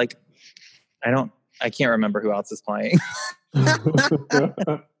 So like, I can't remember who else is playing.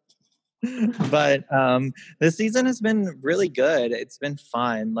 But this season has been really good. It's been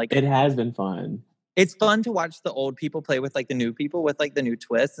fun. Like it has been fun. It's fun to watch the old people play with like the new people with like the new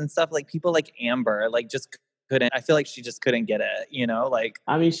twists and stuff. Like people like Amber, like just couldn't. I feel like she just couldn't get it, you know? Like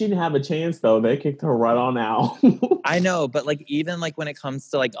I mean, she didn't have a chance though. They kicked her right on out. I know, but like even like when it comes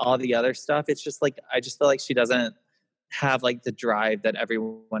to like all the other stuff, it's just like I just feel like she doesn't have like the drive that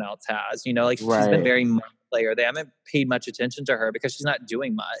everyone else has, you know? Like she's been very much a player. They haven't paid much attention to her because she's not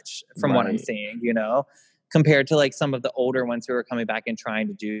doing much from what I'm seeing, you know, compared to like some of the older ones who are coming back and trying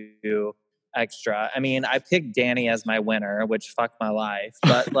to do extra. I mean, I picked Danny as my winner, which fucked my life,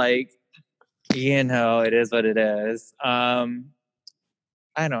 but like, you know, it is what it is. I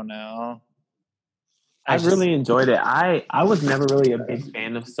don't know. I really enjoyed it. I was never really a big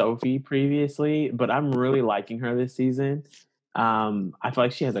fan of Sophie previously, but I'm really liking her this season. I feel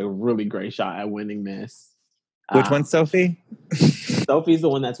like she has a really great shot at winning this. Which one's Sophie? Sophie's the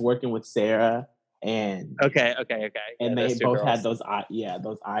one that's working with Sarah, and okay. And they both had those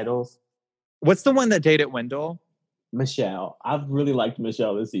idols. What's the one that dated Wendell? Michelle. I've really liked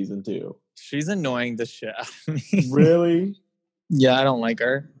Michelle this season too. She's annoying the shit out of me. Really? Yeah, I don't like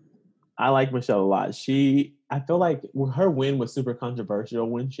her. I like Michelle a lot. I feel like her win was super controversial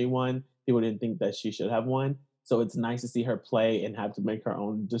when she won. People didn't think that she should have won. So it's nice to see her play and have to make her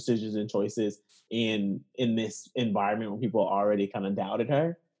own decisions and choices in this environment where people already kind of doubted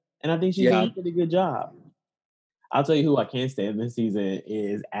her. And I think she's doing a pretty good job. I'll tell you who I can't stand this season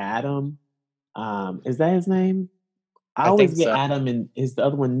is Adam. Is that his name? I always get Adam and is the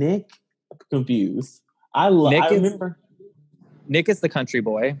other one Nick? I'm confused. I remember Nick is the country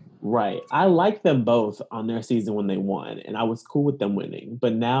boy. Right. I liked them both on their season when they won, and I was cool with them winning.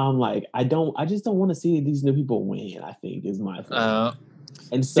 But now I'm like, I just don't want to see these new people win, I think is my thing.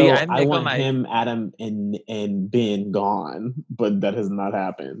 And See, I so have I Nick on want my him, Adam, and Ben gone, but that has not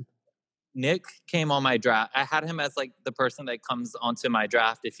happened. Nick came on my draft. I had him as like the person that comes onto my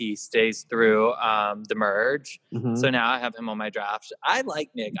draft if he stays through the merge. Mhm. So now I have him on my draft. I like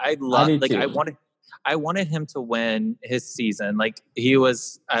Nick. I did like too. I wanted him to win his season. Like I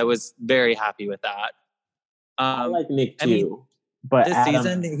was very happy with that. I like Nick I mean, too. But this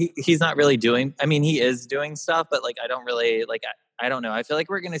Adam, season he's not really doing. I mean, he is doing stuff, but like I don't really like. I don't know. I feel like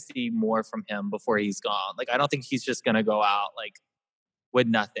we're gonna see more from him before he's gone. Like I don't think he's just gonna go out like with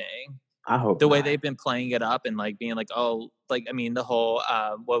nothing. I hope The way not. they've been playing it up and like being like, oh, like I mean, the whole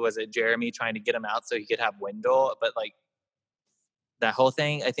what was it, Jeremy trying to get him out so he could have Wendell, but like that whole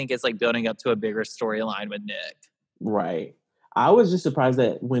thing, I think is like building up to a bigger storyline with Nick. Right. I was just surprised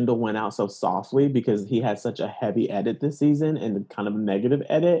that Wendell went out so softly because he had such a heavy edit this season and kind of a negative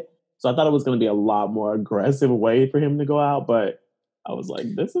edit. So I thought it was going to be a lot more aggressive way for him to go out, but I was like,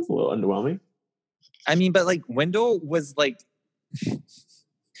 this is a little underwhelming. I mean, but like Wendell was like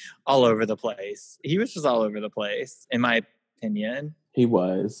all over the place. He was just all over the place, in my opinion. He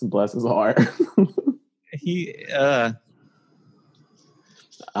was, bless his heart.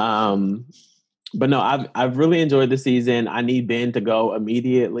 But no, I've really enjoyed the season. I need Ben to go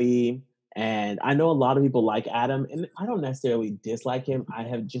immediately. And I know a lot of people like Adam, and I don't necessarily dislike him. I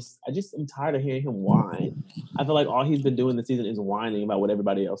just am tired of hearing him whine. I feel like all he's been doing this season is whining about what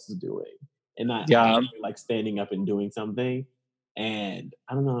everybody else is doing, and not actually, like standing up and doing something. And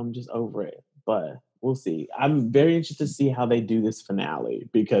I don't know, I'm just over it. But we'll see. I'm very interested to see how they do this finale,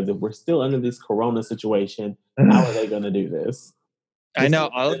 because if we're still under this Corona situation, how are they going to do this? I know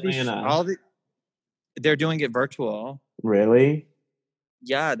they're doing it virtual. Really?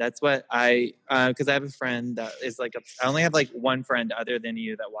 Yeah, that's what because I have a friend that is like, I only have like one friend other than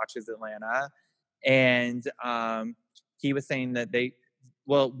you that watches Atlanta. And he was saying that they've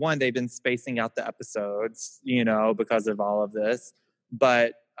been spacing out the episodes, because of all of this.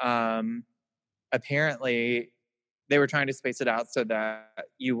 But apparently they were trying to space it out so that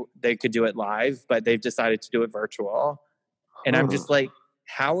they could do it live, but they've decided to do it virtual. And I'm just like,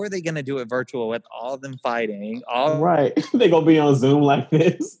 how are they going to do it virtual with all of them fighting? Right. They're going to be on Zoom like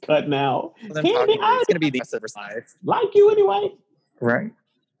this, cutting out. Them talking, it's going to be the life. Like you anyway. Right.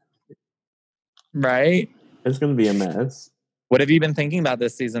 Right. It's going to be a mess. What have you been thinking about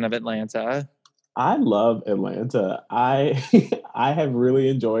this season of Atlanta? I love Atlanta. I have really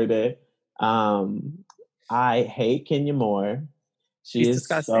enjoyed it. I hate Kenya Moore. She's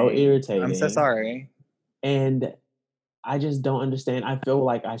disgusting. So irritating. I'm so sorry. And I just don't understand. I feel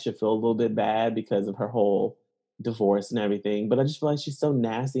like I should feel a little bit bad because of her whole divorce and everything, but I just feel like she's so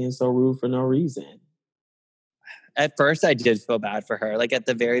nasty and so rude for no reason. At first, I did feel bad for her. Like at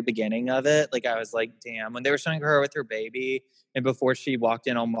the very beginning of it, like I was like, damn, when they were showing her with her baby and before she walked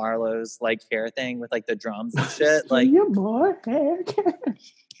in on Marlo's like hair thing with like the drums and shit, like your boy hair.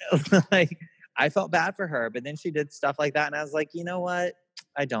 like I felt bad for her, but then she did stuff like that and I was like, you know what?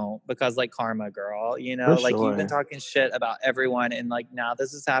 I don't, because like karma, girl, like you've been talking shit about everyone and like now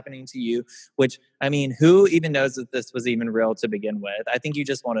this is happening to you, which I mean, who even knows that this was even real to begin with? I think you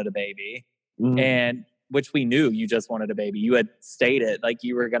just wanted a baby. And which we knew you just wanted a baby. You had stated like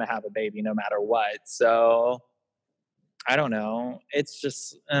you were going to have a baby no matter what. So I don't know. It's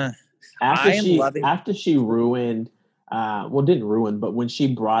just after she ruined didn't ruin, but when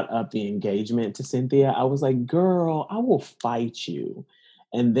she brought up the engagement to Cynthia, I was like, girl, I will fight you.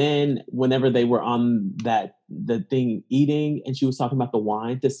 And then whenever they were on the thing eating and she was talking about the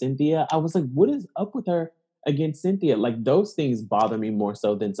wine to Cynthia, I was like, what is up with her against Cynthia? Like those things bother me more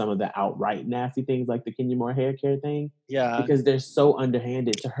so than some of the outright nasty things like the Kenya Moore hair care thing. Yeah. Because they're so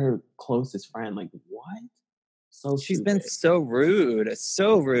underhanded to her closest friend. Like, what? So she's stupid. been so rude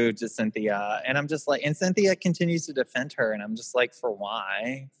to Cynthia. And I'm just like, and Cynthia continues to defend her. And I'm just like, for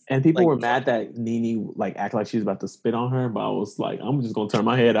why? And people were mad that Nene like acted like she was about to spit on her, but I was like, I'm just gonna turn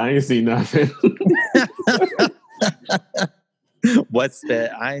my head. I ain't see nothing. What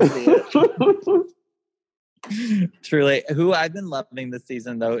spit? I ain't see it. Truly, who I've been loving this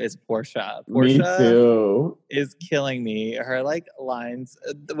season though is Portia. Me too. Is killing me. Her like lines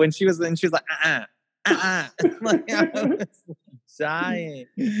when she was like, like, I was dying.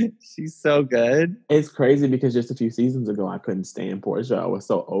 She's so good. It's crazy because just a few seasons ago I couldn't stand Portia. I was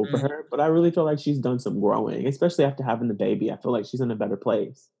so over her, but I really feel like she's done some growing, especially after having the baby. I feel like she's in a better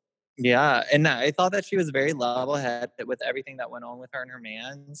place. Yeah, and I thought that she was very level-headed with everything that went on with her and her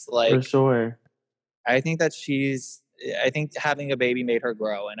man's. Like, for sure. I think that she's I think having a baby made her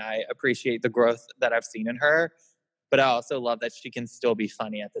grow, and I appreciate the growth that I've seen in her. But I also love that she can still be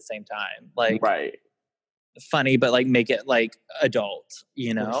funny at the same time. Like Right. funny, but like make it like adult, you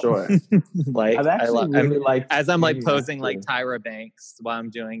For know? sure. Like I've actually really liked as I'm like Tanya, posing like actually. Tyra Banks while I'm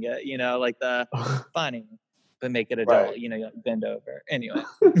doing it, you know, like the funny, but make it Right. adult, you know, you bend over. Anyway.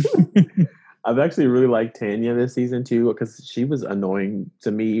 I've actually really liked Tanya this season too, because she was annoying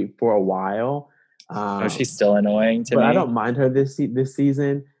to me for a while. Oh, she's still annoying to But I me. don't mind her this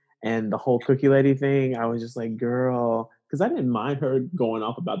season. And the whole cookie lady thing, I was just like, girl, because I didn't mind her going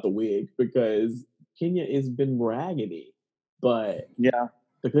off about the wig because Kenya has been raggedy. But Yeah.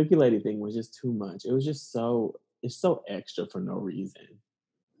 the cookie lady thing was just too much. It was just it's so extra for no reason.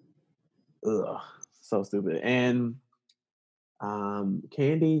 Ugh, so stupid. And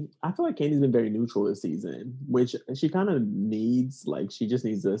Candy, I feel like Candy's been very neutral this season, which she kind of needs. Like, she just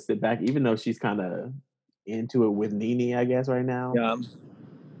needs to sit back, even though she's kind of into it with Nene, I guess, right now. Yeah.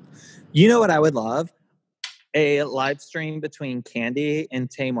 You know what I would love? A live stream between Candy and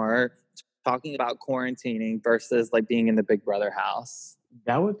Tamar talking about quarantining versus like being in the Big Brother house.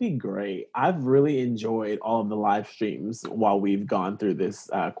 That would be great. I've really enjoyed all of the live streams while we've gone through this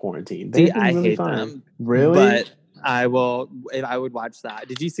quarantine. They've See, been I really hate fun. them. Really? But I would watch that.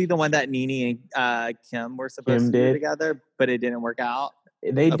 Did you see the one that Nene and Kim were supposed Kim to do did. together, but it didn't work out?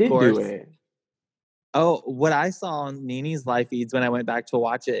 They Of did course. do it. Oh, what I saw on Nene's live feeds when I went back to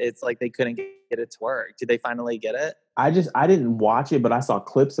watch it, it's like they couldn't get it to work. Did they finally get it? I didn't watch it, but I saw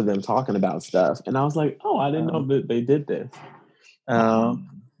clips of them talking about stuff, and I was like, oh, I didn't know that they did this.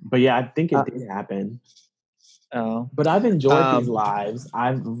 But yeah, I think it did happen. Oh, But I've enjoyed these lives.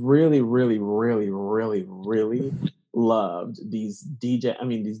 I've really, really, really, really, really loved these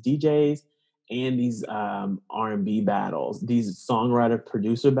DJs and these R&B battles. These songwriter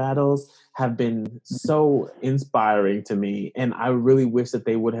producer battles have been so inspiring to me, and I really wish that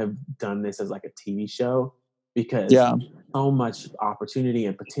they would have done this as like a TV show, because so much opportunity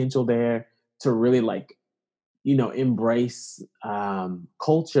and potential there to really like, you know, embrace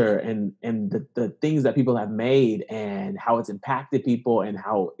culture and the things that people have made and how it's impacted people and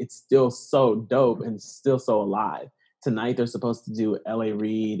how it's still so dope and still so alive. Tonight they're supposed to do L.A.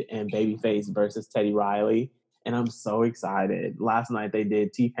 Reid and Babyface versus Teddy Riley, and I'm so excited. Last night they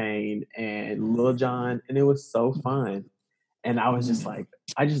did T-Pain and Lil Jon, and it was so fun. And I was just like,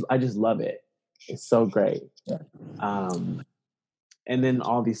 I just love it. It's so great. And then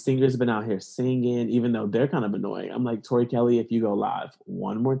all these singers have been out here singing, even though they're kind of annoying. I'm like, Tori Kelly, if you go live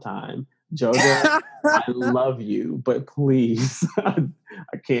one more time, JoJo, I love you, but please, I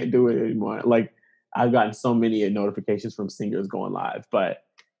can't do it anymore. Like, I've gotten so many notifications from singers going live, but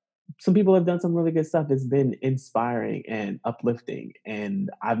some people have done some really good stuff. It's been inspiring and uplifting, and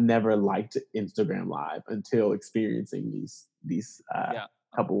I've never liked Instagram Live until experiencing these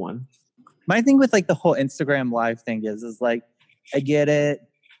couple ones. My thing with like the whole Instagram Live thing is like, I get it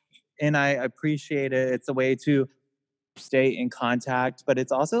and I appreciate it. It's a way to stay in contact, but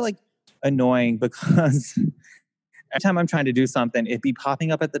it's also like annoying because every time I'm trying to do something, it'd be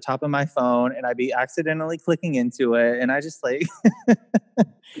popping up at the top of my phone and I'd be accidentally clicking into it. And I just like...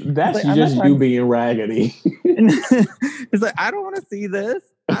 That's like, just you being raggedy. It's like, I don't want to see this.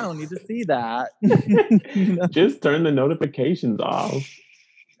 I don't need to see that. You know? Just turn the notifications off.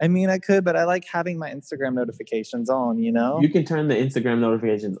 I mean, I could, but I like having my Instagram notifications on, you know? You can turn the Instagram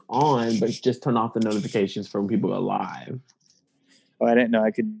notifications on, but just turn off the notifications from people alive. Oh, I didn't know I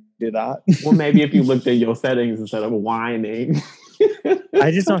could do that. Well, maybe if you looked at your settings instead of whining.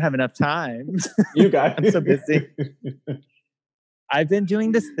 I just don't have enough time. You guys. I'm so busy. I've been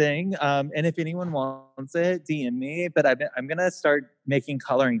doing this thing, and if anyone wants it, DM me. But I'm gonna start making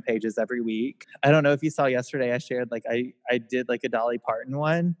coloring pages every week. I don't know if you saw yesterday. I shared like I did like a Dolly Parton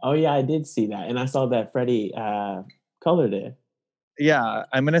one. Oh yeah, I did see that, and I saw that Freddie colored it. Yeah,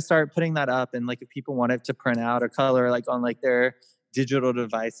 I'm gonna start putting that up, and like if people want it to print out or color like on like their digital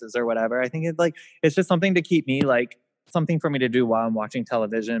devices or whatever, I think it's just something to keep me like something for me to do while I'm watching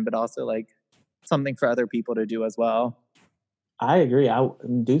television, but also like something for other people to do as well. I agree. I'll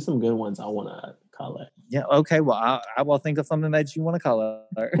do some good ones I want to color. Yeah, okay. Well, I will think of something that you want to color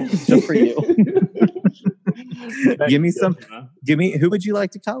just for you. Give me, who would you like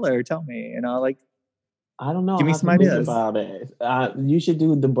to color? Tell me. And I'll like, I don't know. Give me some ideas about it. You should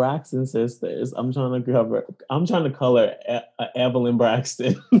do the Braxton sisters. I'm trying to color Evelyn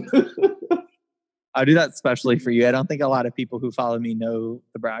Braxton. I'll do that especially for you. I don't think a lot of people who follow me know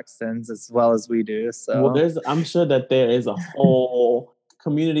the Braxtons as well as we do. So, well, I'm sure that there is a whole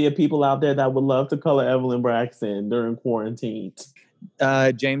community of people out there that would love to color Evelyn Braxton during quarantine.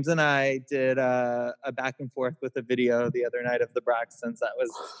 James and I did a back and forth with a video the other night of the Braxtons. That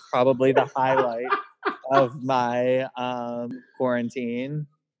was probably the highlight of my quarantine.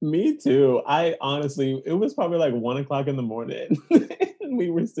 Me too. I honestly, it was probably like 1 o'clock in the morning. And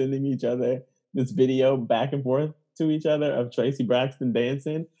we were sending each other this video back and forth to each other of Tracy Braxton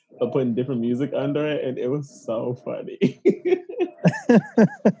dancing, but putting different music under it. And it was so funny.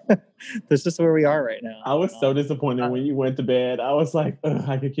 That's just where we are right now. I was so disappointed when you went to bed. I was like,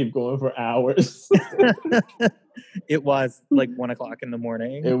 I could keep going for hours. It was like 1 o'clock in the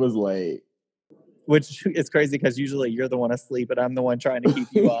morning. It was late. Which is crazy because usually you're the one asleep, but I'm the one trying to keep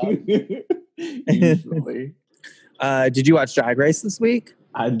you up. Usually. Did you watch Drag Race this week?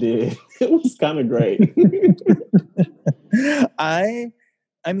 I did. It was kind of great.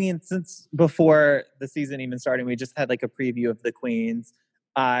 I mean, since before the season even started, we just had like a preview of the queens.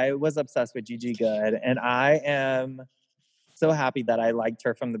 I was obsessed with Gigi Good, and I am so happy that I liked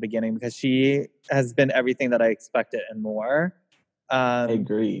her from the beginning because she has been everything that I expected and more. I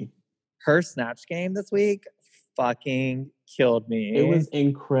agree. Her snatch game this week fucking killed me. It was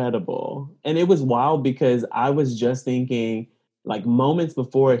incredible. And it was wild because I was just thinking, like, moments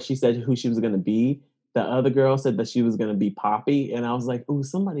before she said who she was going to be, the other girl said that she was going to be Poppy. And I was like, ooh,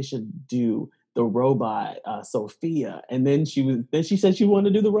 somebody should do the robot, Sophia. And then she said she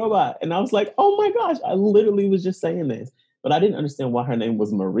wanted to do the robot. And I was like, oh my gosh, I literally was just saying this. But I didn't understand why her name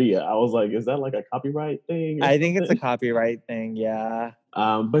was Maria. I was like, is that like a copyright thing? I think it's a copyright thing, yeah.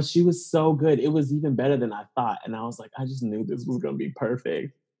 But she was so good. It was even better than I thought. And I was like, I just knew this was going to be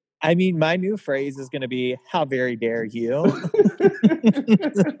perfect. I mean, my new phrase is going to be, how very dare you?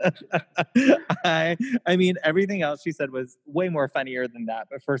 I mean, everything else she said was way more funnier than that.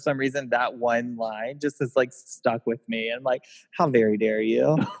 But for some reason, that one line just is like stuck with me. I'm like, how very dare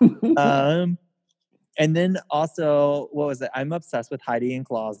you? And then also, what was it? I'm obsessed with Heidi N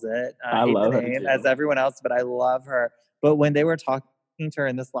Closet. I love her too. As everyone else, but I love her. But when they were talking to her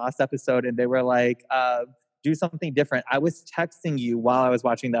in this last episode and they were like, do something different. I was texting you while I was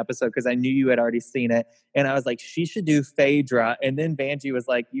watching the episode because I knew you had already seen it. And I was like, she should do Phaedra. And then Vanjie was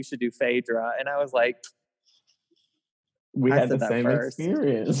like, you should do Phaedra. And I was like, we had the same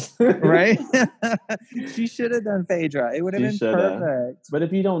experience. Right? She should have done Phaedra. It would have been perfect. But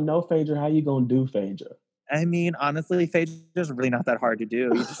if you don't know Phaedra, how you going to do Phaedra? I mean, honestly, Phaedra's really not that hard to do.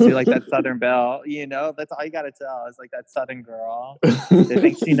 You just do like that Southern belle, you know? That's all you got to tell is like that Southern girl. They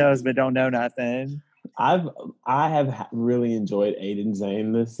think she knows but don't know nothing. I have really enjoyed Aiden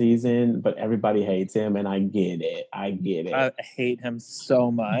Zane this season, but everybody hates him, and I get it. I hate him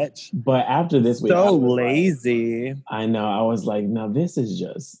so much. But after this week, so lazy. Like, I know. I was like, no, this is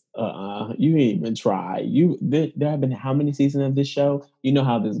just you didn't even try. There have been how many seasons of this show? You know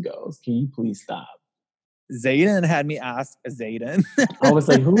how this goes. Can you please stop? Zayden had me ask Zayden. I was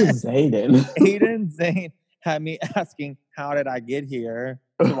like, who is Zayden? Aiden Zane had me asking, how did I get here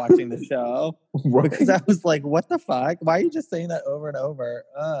to watching the show? Right. Because I was like, what the fuck? Why are you just saying that over and over?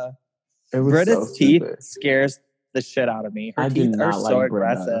 Britta's teeth scares the shit out of me. Her teeth are so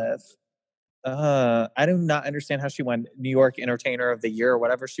aggressive. I do not understand how she won New York Entertainer of the Year or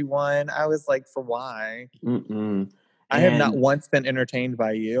whatever she won. I was like, for why? I have not once been entertained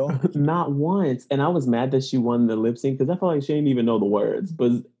by you. Not once. And I was mad that she won the lip sync because I felt like she didn't even know the words.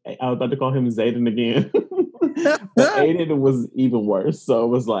 But I was about to call him Zayden again. But Aiden was even worse. So it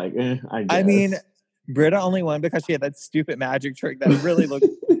was like, I guess. I mean, Britta only won because she had that stupid magic trick that really looked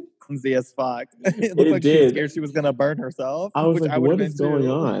clumsy as fuck. It looked like she was scared she was going to burn herself. I was like, what is going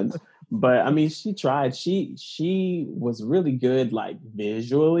on? But I mean, she tried. She was really good, like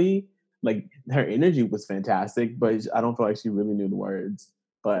visually. Like her energy was fantastic, but I don't feel like she really knew the words.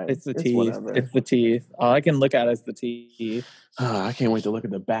 But it's the teeth. Whatever. It's the teeth. All I can look at is the teeth. I can't wait to look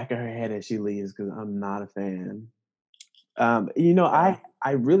at the back of her head as she leaves because I'm not a fan.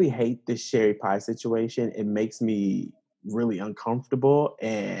 I really hate this Sherry Pie situation. It makes me really uncomfortable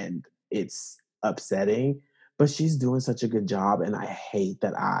and it's upsetting. But she's doing such a good job, and I hate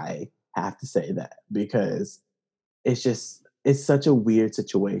that I have to say that because it's such a weird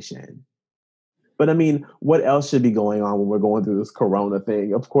situation. But I mean, what else should be going on when we're going through this Corona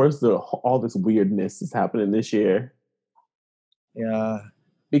thing? Of course, all this weirdness is happening this year. Yeah.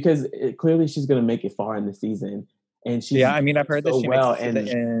 Because clearly she's going to make it far in the season. And I've heard that she makes it to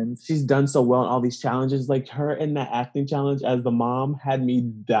the end. She's done so well in all these challenges. Like her in that acting challenge as the mom had me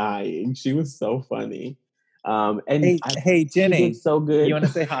dying. She was so funny. Hey, Jenny. She did so good. You want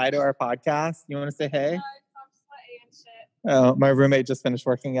to say hi to our podcast? You want to say hey? Oh, my roommate just finished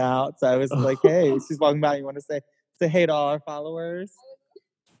working out, so I was like, "Hey, she's walking by. You want to say hey to all our followers?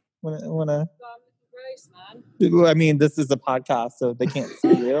 Want to gross, man. I mean, this is a podcast, so they can't see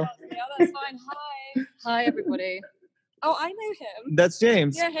you. Yeah, that's fine. Hi, everybody. Oh, I know him. That's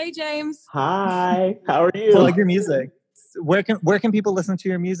James. Yeah, hey, James. Hi, how are you? Plug your music. Where can people listen to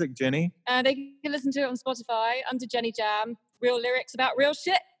your music, Jenny? They can listen to it on Spotify under Jenny Jam. Real lyrics about real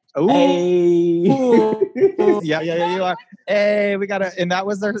shit. Ooh. Hey. Yeah, you are. Hey, we got and that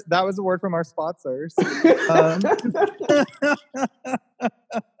was a word from our sponsors.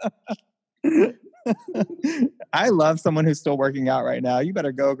 I love someone who's still working out right now. You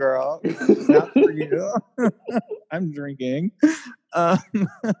better go, girl. Not for you. I'm drinking.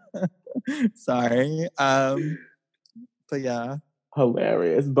 Sorry. But yeah.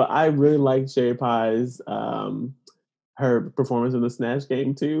 Hilarious. But I really like Cherry Pie's her performance in the Snatch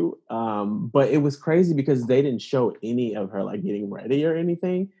Game too. But it was crazy because they didn't show any of her like getting ready or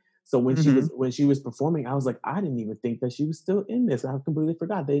anything. So when she was performing, I was like, I didn't even think that she was still in this. I completely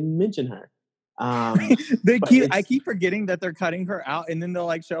forgot they didn't mention her. I keep forgetting that they're cutting her out, and then they'll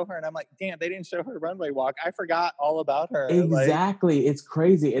like show her, and I'm like, damn, they didn't show her runway walk. I forgot all about her. Exactly. It's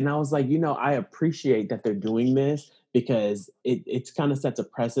crazy. And I was like, I appreciate that they're doing this because it kind of sets a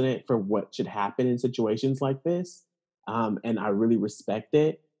precedent for what should happen in situations like this. And I really respect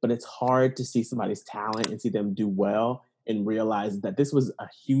it, but it's hard to see somebody's talent and see them do well and realize that this was a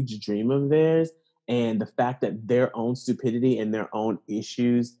huge dream of theirs. And the fact that their own stupidity and their own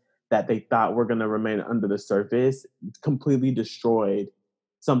issues that they thought were going to remain under the surface completely destroyed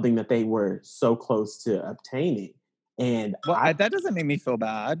something that they were so close to obtaining. And that doesn't make me feel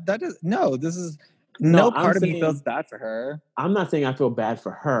bad. No part of me feels bad for her. I'm not saying I feel bad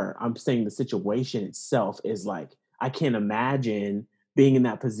for her. I'm saying the situation itself is like, I can't imagine being in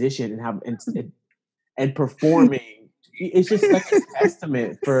that position and performing. It's just such a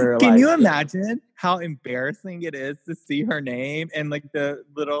testament for. Can you imagine how embarrassing it is to see her name and like the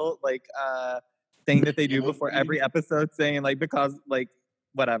little thing that they do before every episode saying like because like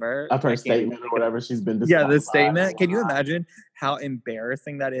whatever of her statement or whatever she's been disqualified. Yeah, the statement. Can you imagine how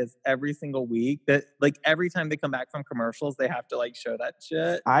embarrassing that is every single week? That like every time they come back from commercials, they have to like show that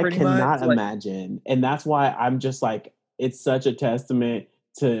shit. I cannot imagine, and that's why I'm just like, it's such a testament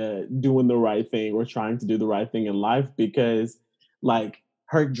to doing the right thing or trying to do the right thing in life, because like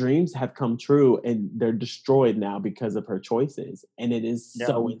her dreams have come true and they're destroyed now because of her choices, and it is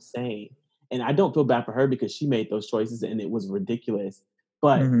so insane. And I don't feel bad for her because she made those choices and it was ridiculous.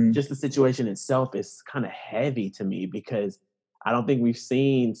 But just the situation itself is kind of heavy to me because I don't think we've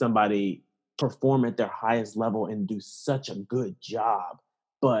seen somebody perform at their highest level and do such a good job,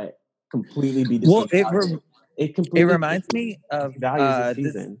 but completely be disregarded. It reminds me of values the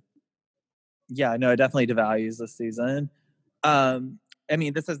season. Yeah, no, it definitely devalues the season. I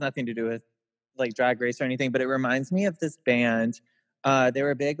mean, this has nothing to do with like Drag Race or anything, but it reminds me of this band. They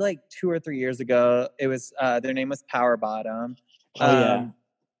were big like 2 or 3 years ago. It was their name was Power Bottom.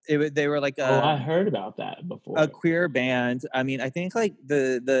 They were like I heard about that before. A queer band. I mean, I think like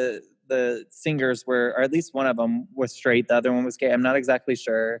the singers were, or at least one of them was straight. The other one was gay. I'm not exactly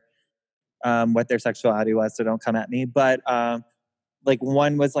sure what their sexuality was, so don't come at me. But like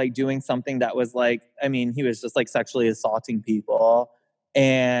one was like doing something that was like, I mean, he was just like sexually assaulting people,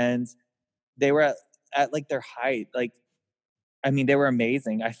 and they were at like their height. Like, I mean, they were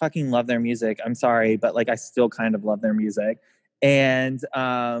amazing. I fucking love their music. I'm sorry, but like I still kind of love their music. And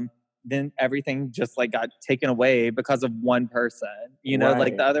then everything just like got taken away because of one person. You know,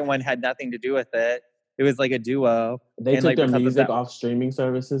 like the other one had nothing to do with it. It was like a duo. They took their music off streaming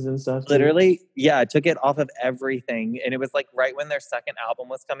services and stuff. Literally, yeah, took it off of everything. And it was like right when their second album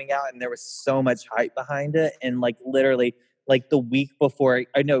was coming out, and there was so much hype behind it. And like literally, like the week before,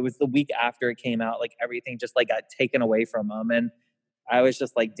 I know it was the week after it came out, like everything just like got taken away from them. And I was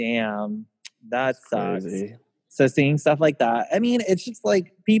just like, damn, that sucks. Crazy. So seeing stuff like that, I mean, it's just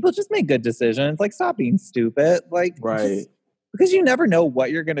like people just make good decisions. Like, stop being stupid. Like, because you never know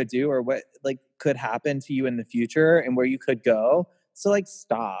what you're gonna do or what like could happen to you in the future and where you could go. So like,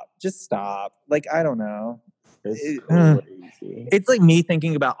 just stop. Like, I don't know. It's crazy. It's like me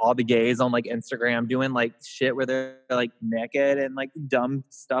thinking about all the gays on like Instagram doing like shit where they're like naked and like dumb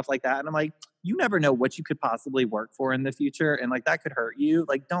stuff like that. And I'm like, you never know what you could possibly work for in the future. And like, that could hurt you.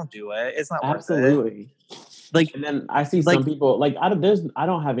 Like, don't do it. It's not worth it. Like, and then I see some people like I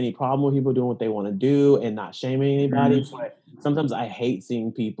don't have any problem with people doing what they want to do and not shaming anybody. But sometimes I hate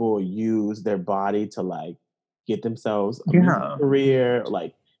seeing people use their body to like get themselves a career.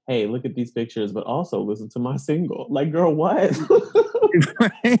 Like, hey, look at these pictures, but also listen to my single. Like, girl, what?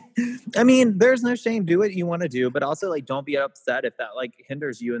 Right? I mean, there's no shame. Do what you want to do, but also like don't be upset if that like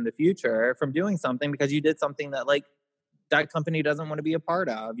hinders you in the future from doing something because you did something that like that company doesn't want to be a part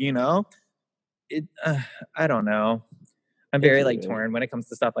of. You know. I don't know. I'm It's very like weird. torn when it comes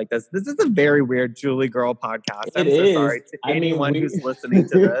to stuff like this. This is a very weird Julie Girl podcast. It I'm so is. sorry to I mean, anyone who's listening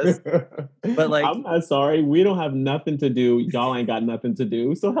to this. But like, I'm not sorry. We don't have nothing to do. Y'all ain't got nothing to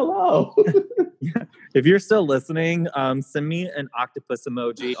do. So hello. if you're still listening, send me an octopus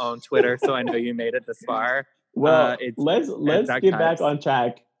emoji on Twitter so I know you made it this far. Well, It's let's Zach get back Types. on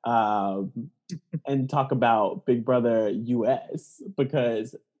track and talk about Big Brother US,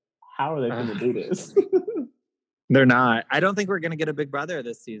 because how are they going to do this? They're not. I don't think we're gonna get a Big Brother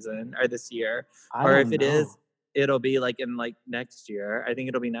this season or this year. Or if it is, it'll be like in like next year. I think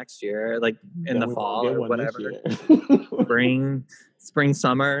it'll be next year, like in the fall or whatever. Spring,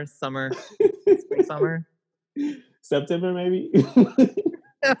 summer, spring, summer. September maybe.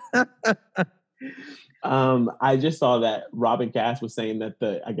 I just saw that Robin Cass was saying that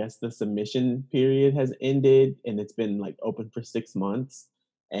the submission period has ended and it's been like open for 6 months,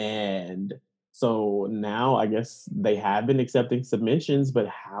 and so now I guess they have been accepting submissions. But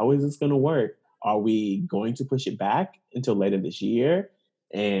how is this going to work? Are we going to push it back until later this year?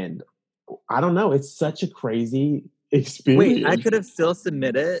 And I don't know. It's such a crazy experience. Wait, I could have still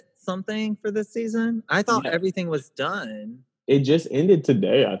submitted something for this season. I thought everything was done. It just ended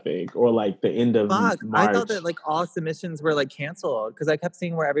today, I think, or like the end of March. I thought that like all submissions were like canceled because I kept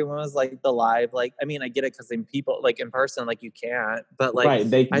seeing where everyone was like the live. Like, I mean, I get it because in people like in person, like you can't. But like, right,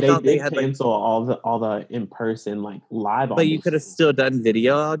 they thought did had cancel like, all the in person like live. But you could have still done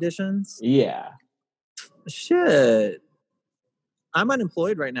video auditions. Yeah. Shit. I'm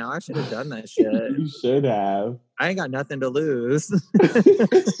unemployed right now. I should have done that shit. You should have. I ain't got nothing to lose.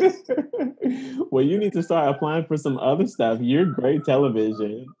 Well, you need to start applying for some other stuff. You're great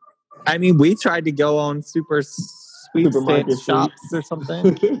television. I mean, we tried to go on super sweepstakes shops or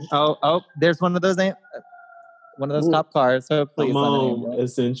something. oh, there's one of those cop cars. So please, come on,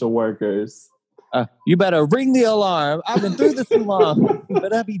 essential workers. You better ring the alarm. I've been through this too long.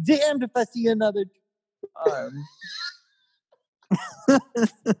 But I'll be damned if I see another arm.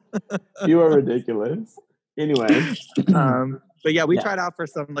 You are ridiculous. Anyway, but yeah, we tried out for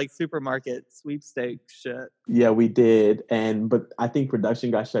some like supermarket sweepstakes shit. Yeah, we did, but I think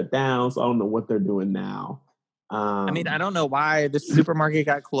production got shut down, so I don't know what they're doing now. I mean, I don't know why the supermarket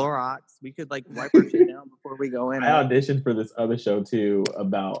got Clorox. We could like wipe our shit down before we go in. I auditioned for this other show too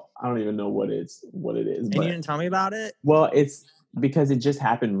about I don't even know what it is. And you didn't tell me about it? Well, it's because it just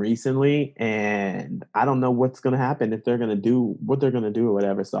happened recently, and I don't know what's going to happen, if they're going to do what they're going to do or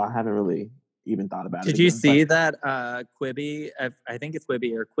whatever. So I haven't really even thought about it. Did you see that Quibi, I think it's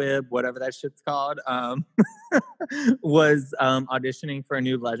Quibi or Quib, whatever that shit's called, was auditioning for a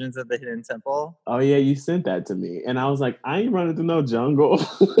new Legends of the Hidden Temple? Oh yeah, you sent that to me, and I was like, I ain't running through no jungle.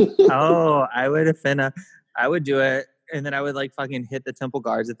 Oh, I would do it, and then I would like fucking hit the temple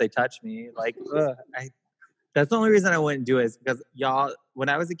guards if they touch me. Like, that's the only reason I wouldn't do it, is because y'all, when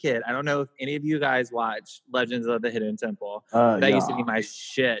I was a kid, I don't know if any of you guys watched Legends of the Hidden Temple. That used to be my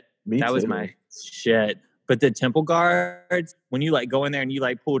shit. That was my shit. But the temple guards, when you like go in there and you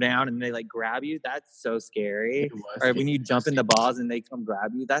like pull down and they like grab you, that's so scary. Or when you jump in the balls and they come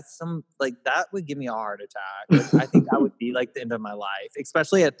grab you, that's that would give me a heart attack. Like, I think that would be like the end of my life,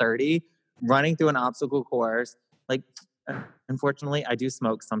 especially at 30, running through an obstacle course. Like, unfortunately, I do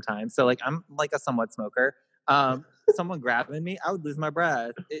smoke sometimes. So like, I'm like a somewhat smoker. Someone grabbing me, I would lose my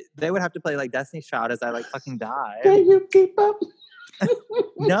breath. They would have to play like Destiny's Child as I like fucking die. Can you keep up?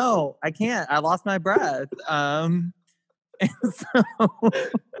 No, I can't. I lost my breath. What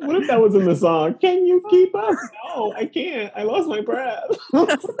if that was in the song? Can you keep up? No, I can't. I lost my breath.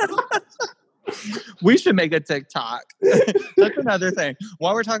 We should make a TikTok. That's another thing.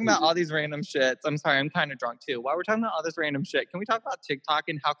 While we're talking about all these random shits, I'm sorry, I'm kind of drunk too. While we're talking about all this random shit, can we talk about TikTok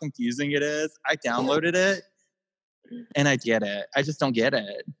and how confusing it is? I downloaded it and I get it. I just don't get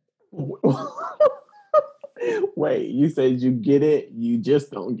it. Wait, you said you get it, you just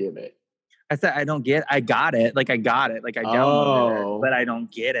don't get it. I said I don't get. I got it. Like I got it. Like I downloaded it, but I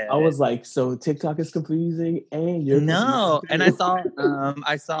don't get it. I was like, so TikTok is confusing, and you're no. And I saw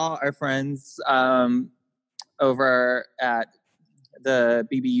our friends over at the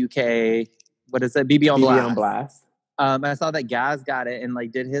BBUK. What is it? BB on Blast. I saw that Gaz got it and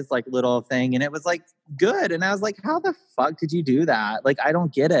like did his like little thing, and it was like good. And I was like, how the fuck did you do that? Like I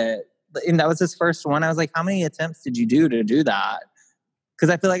don't get it. And that was his first one. I was like, how many attempts did you do to do that? Because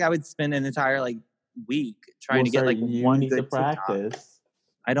I feel like I would spend an entire like week trying to get like one good practice. TikTok.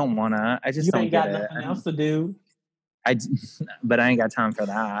 I don't wanna. I just don't get it. You ain't got nothing else to do. But I ain't got time for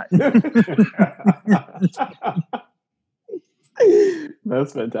that.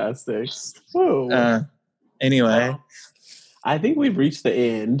 That's fantastic. Anyway, I think we've reached the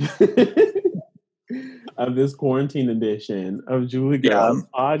end. of this quarantine edition of Julie Girls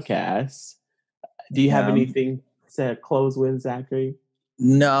podcast. Do you have anything to close with, Zachary?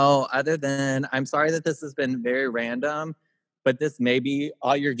 No, other than I'm sorry that this has been very random, but this may be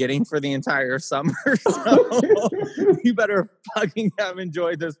all you're getting for the entire summer. So you better fucking have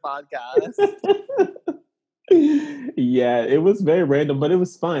enjoyed this podcast. Yeah, it was very random, but it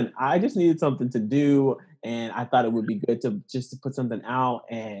was fun. I just needed something to do, and I thought it would be good to put something out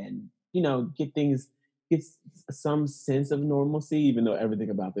and, you know, get some sense of normalcy, even though everything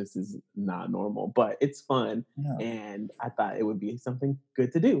about this is not normal, but it's fun. Yeah. And I thought it would be something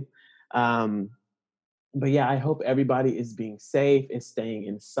good to do. But yeah, I hope everybody is being safe and staying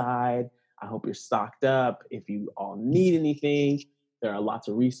inside. I hope you're stocked up. If you all need anything, there are lots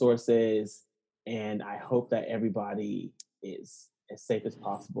of resources. And I hope that everybody is as safe as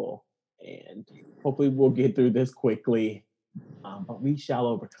possible. And hopefully we'll get through this quickly. But we shall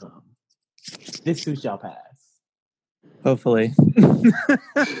overcome. This too shall pass. Hopefully.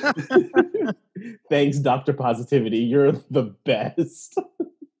 Thanks, Dr. Positivity. You're the best.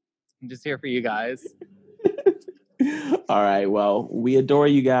 I'm just here for you guys. All right. Well, we adore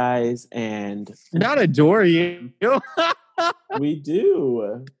you guys, and not adore you. We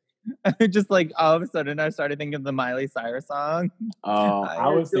do. Just like all of a sudden, I started thinking of the Miley Cyrus song. Oh, I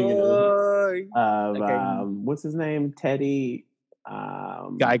was thinking of what's his name, Teddy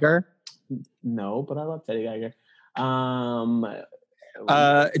Geiger. No, but I love Teddy Geiger.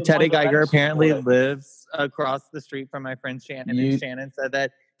 Teddy Geiger apparently lives across the street from my friend Shannon, and Shannon said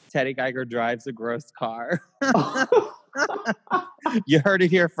that Teddy Geiger drives a gross car. You heard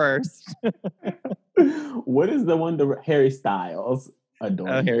it here first. What is the one to Harry Styles? Adore.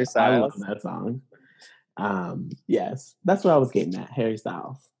 Oh, Harry Styles. I love that song. Yes, that's what I was getting at. Harry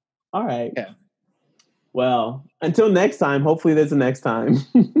Styles. All right. Yeah. Well, until next time. Hopefully, there's a next time.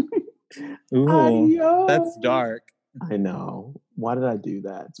 Ooh, adios. That's dark. I know. Why did I do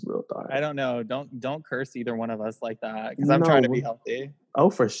that? It's real dark. I don't know. Don't curse either one of us like that, because I'm trying to be healthy. Oh,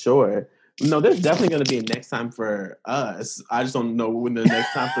 for sure. No, there's definitely going to be a next time for us. I just don't know when the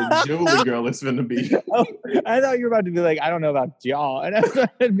next time for Julie Girl is going to be. Oh, I thought you were about to be like, I don't know about y'all. And I was going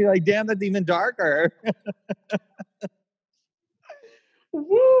to be like, damn, that's even darker.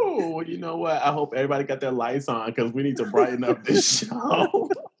 Woo! You know what? I hope everybody got their lights on, because we need to brighten up this show.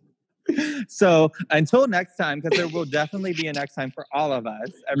 So until next time, because there will definitely be a next time for all of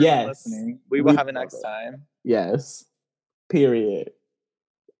us. Everyone listening, we will have a next time. Yes. Period.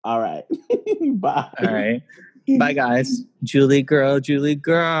 All right. Bye. All right. Bye, guys. Julie girl, Julie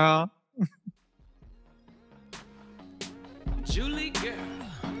girl. Julie girl.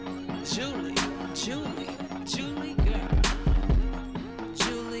 Julie, Julie, Julie girl.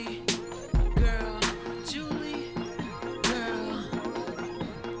 Julie girl, Julie girl.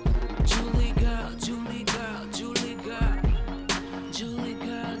 Julie girl, Julie girl, Julie girl. Julie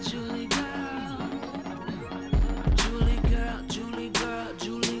girl, Julie girl. Julie girl, Julie girl,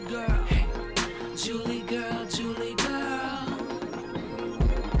 Julie girl. Julie girl, Julie girl.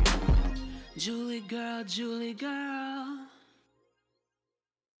 Julie girl, Julie girl.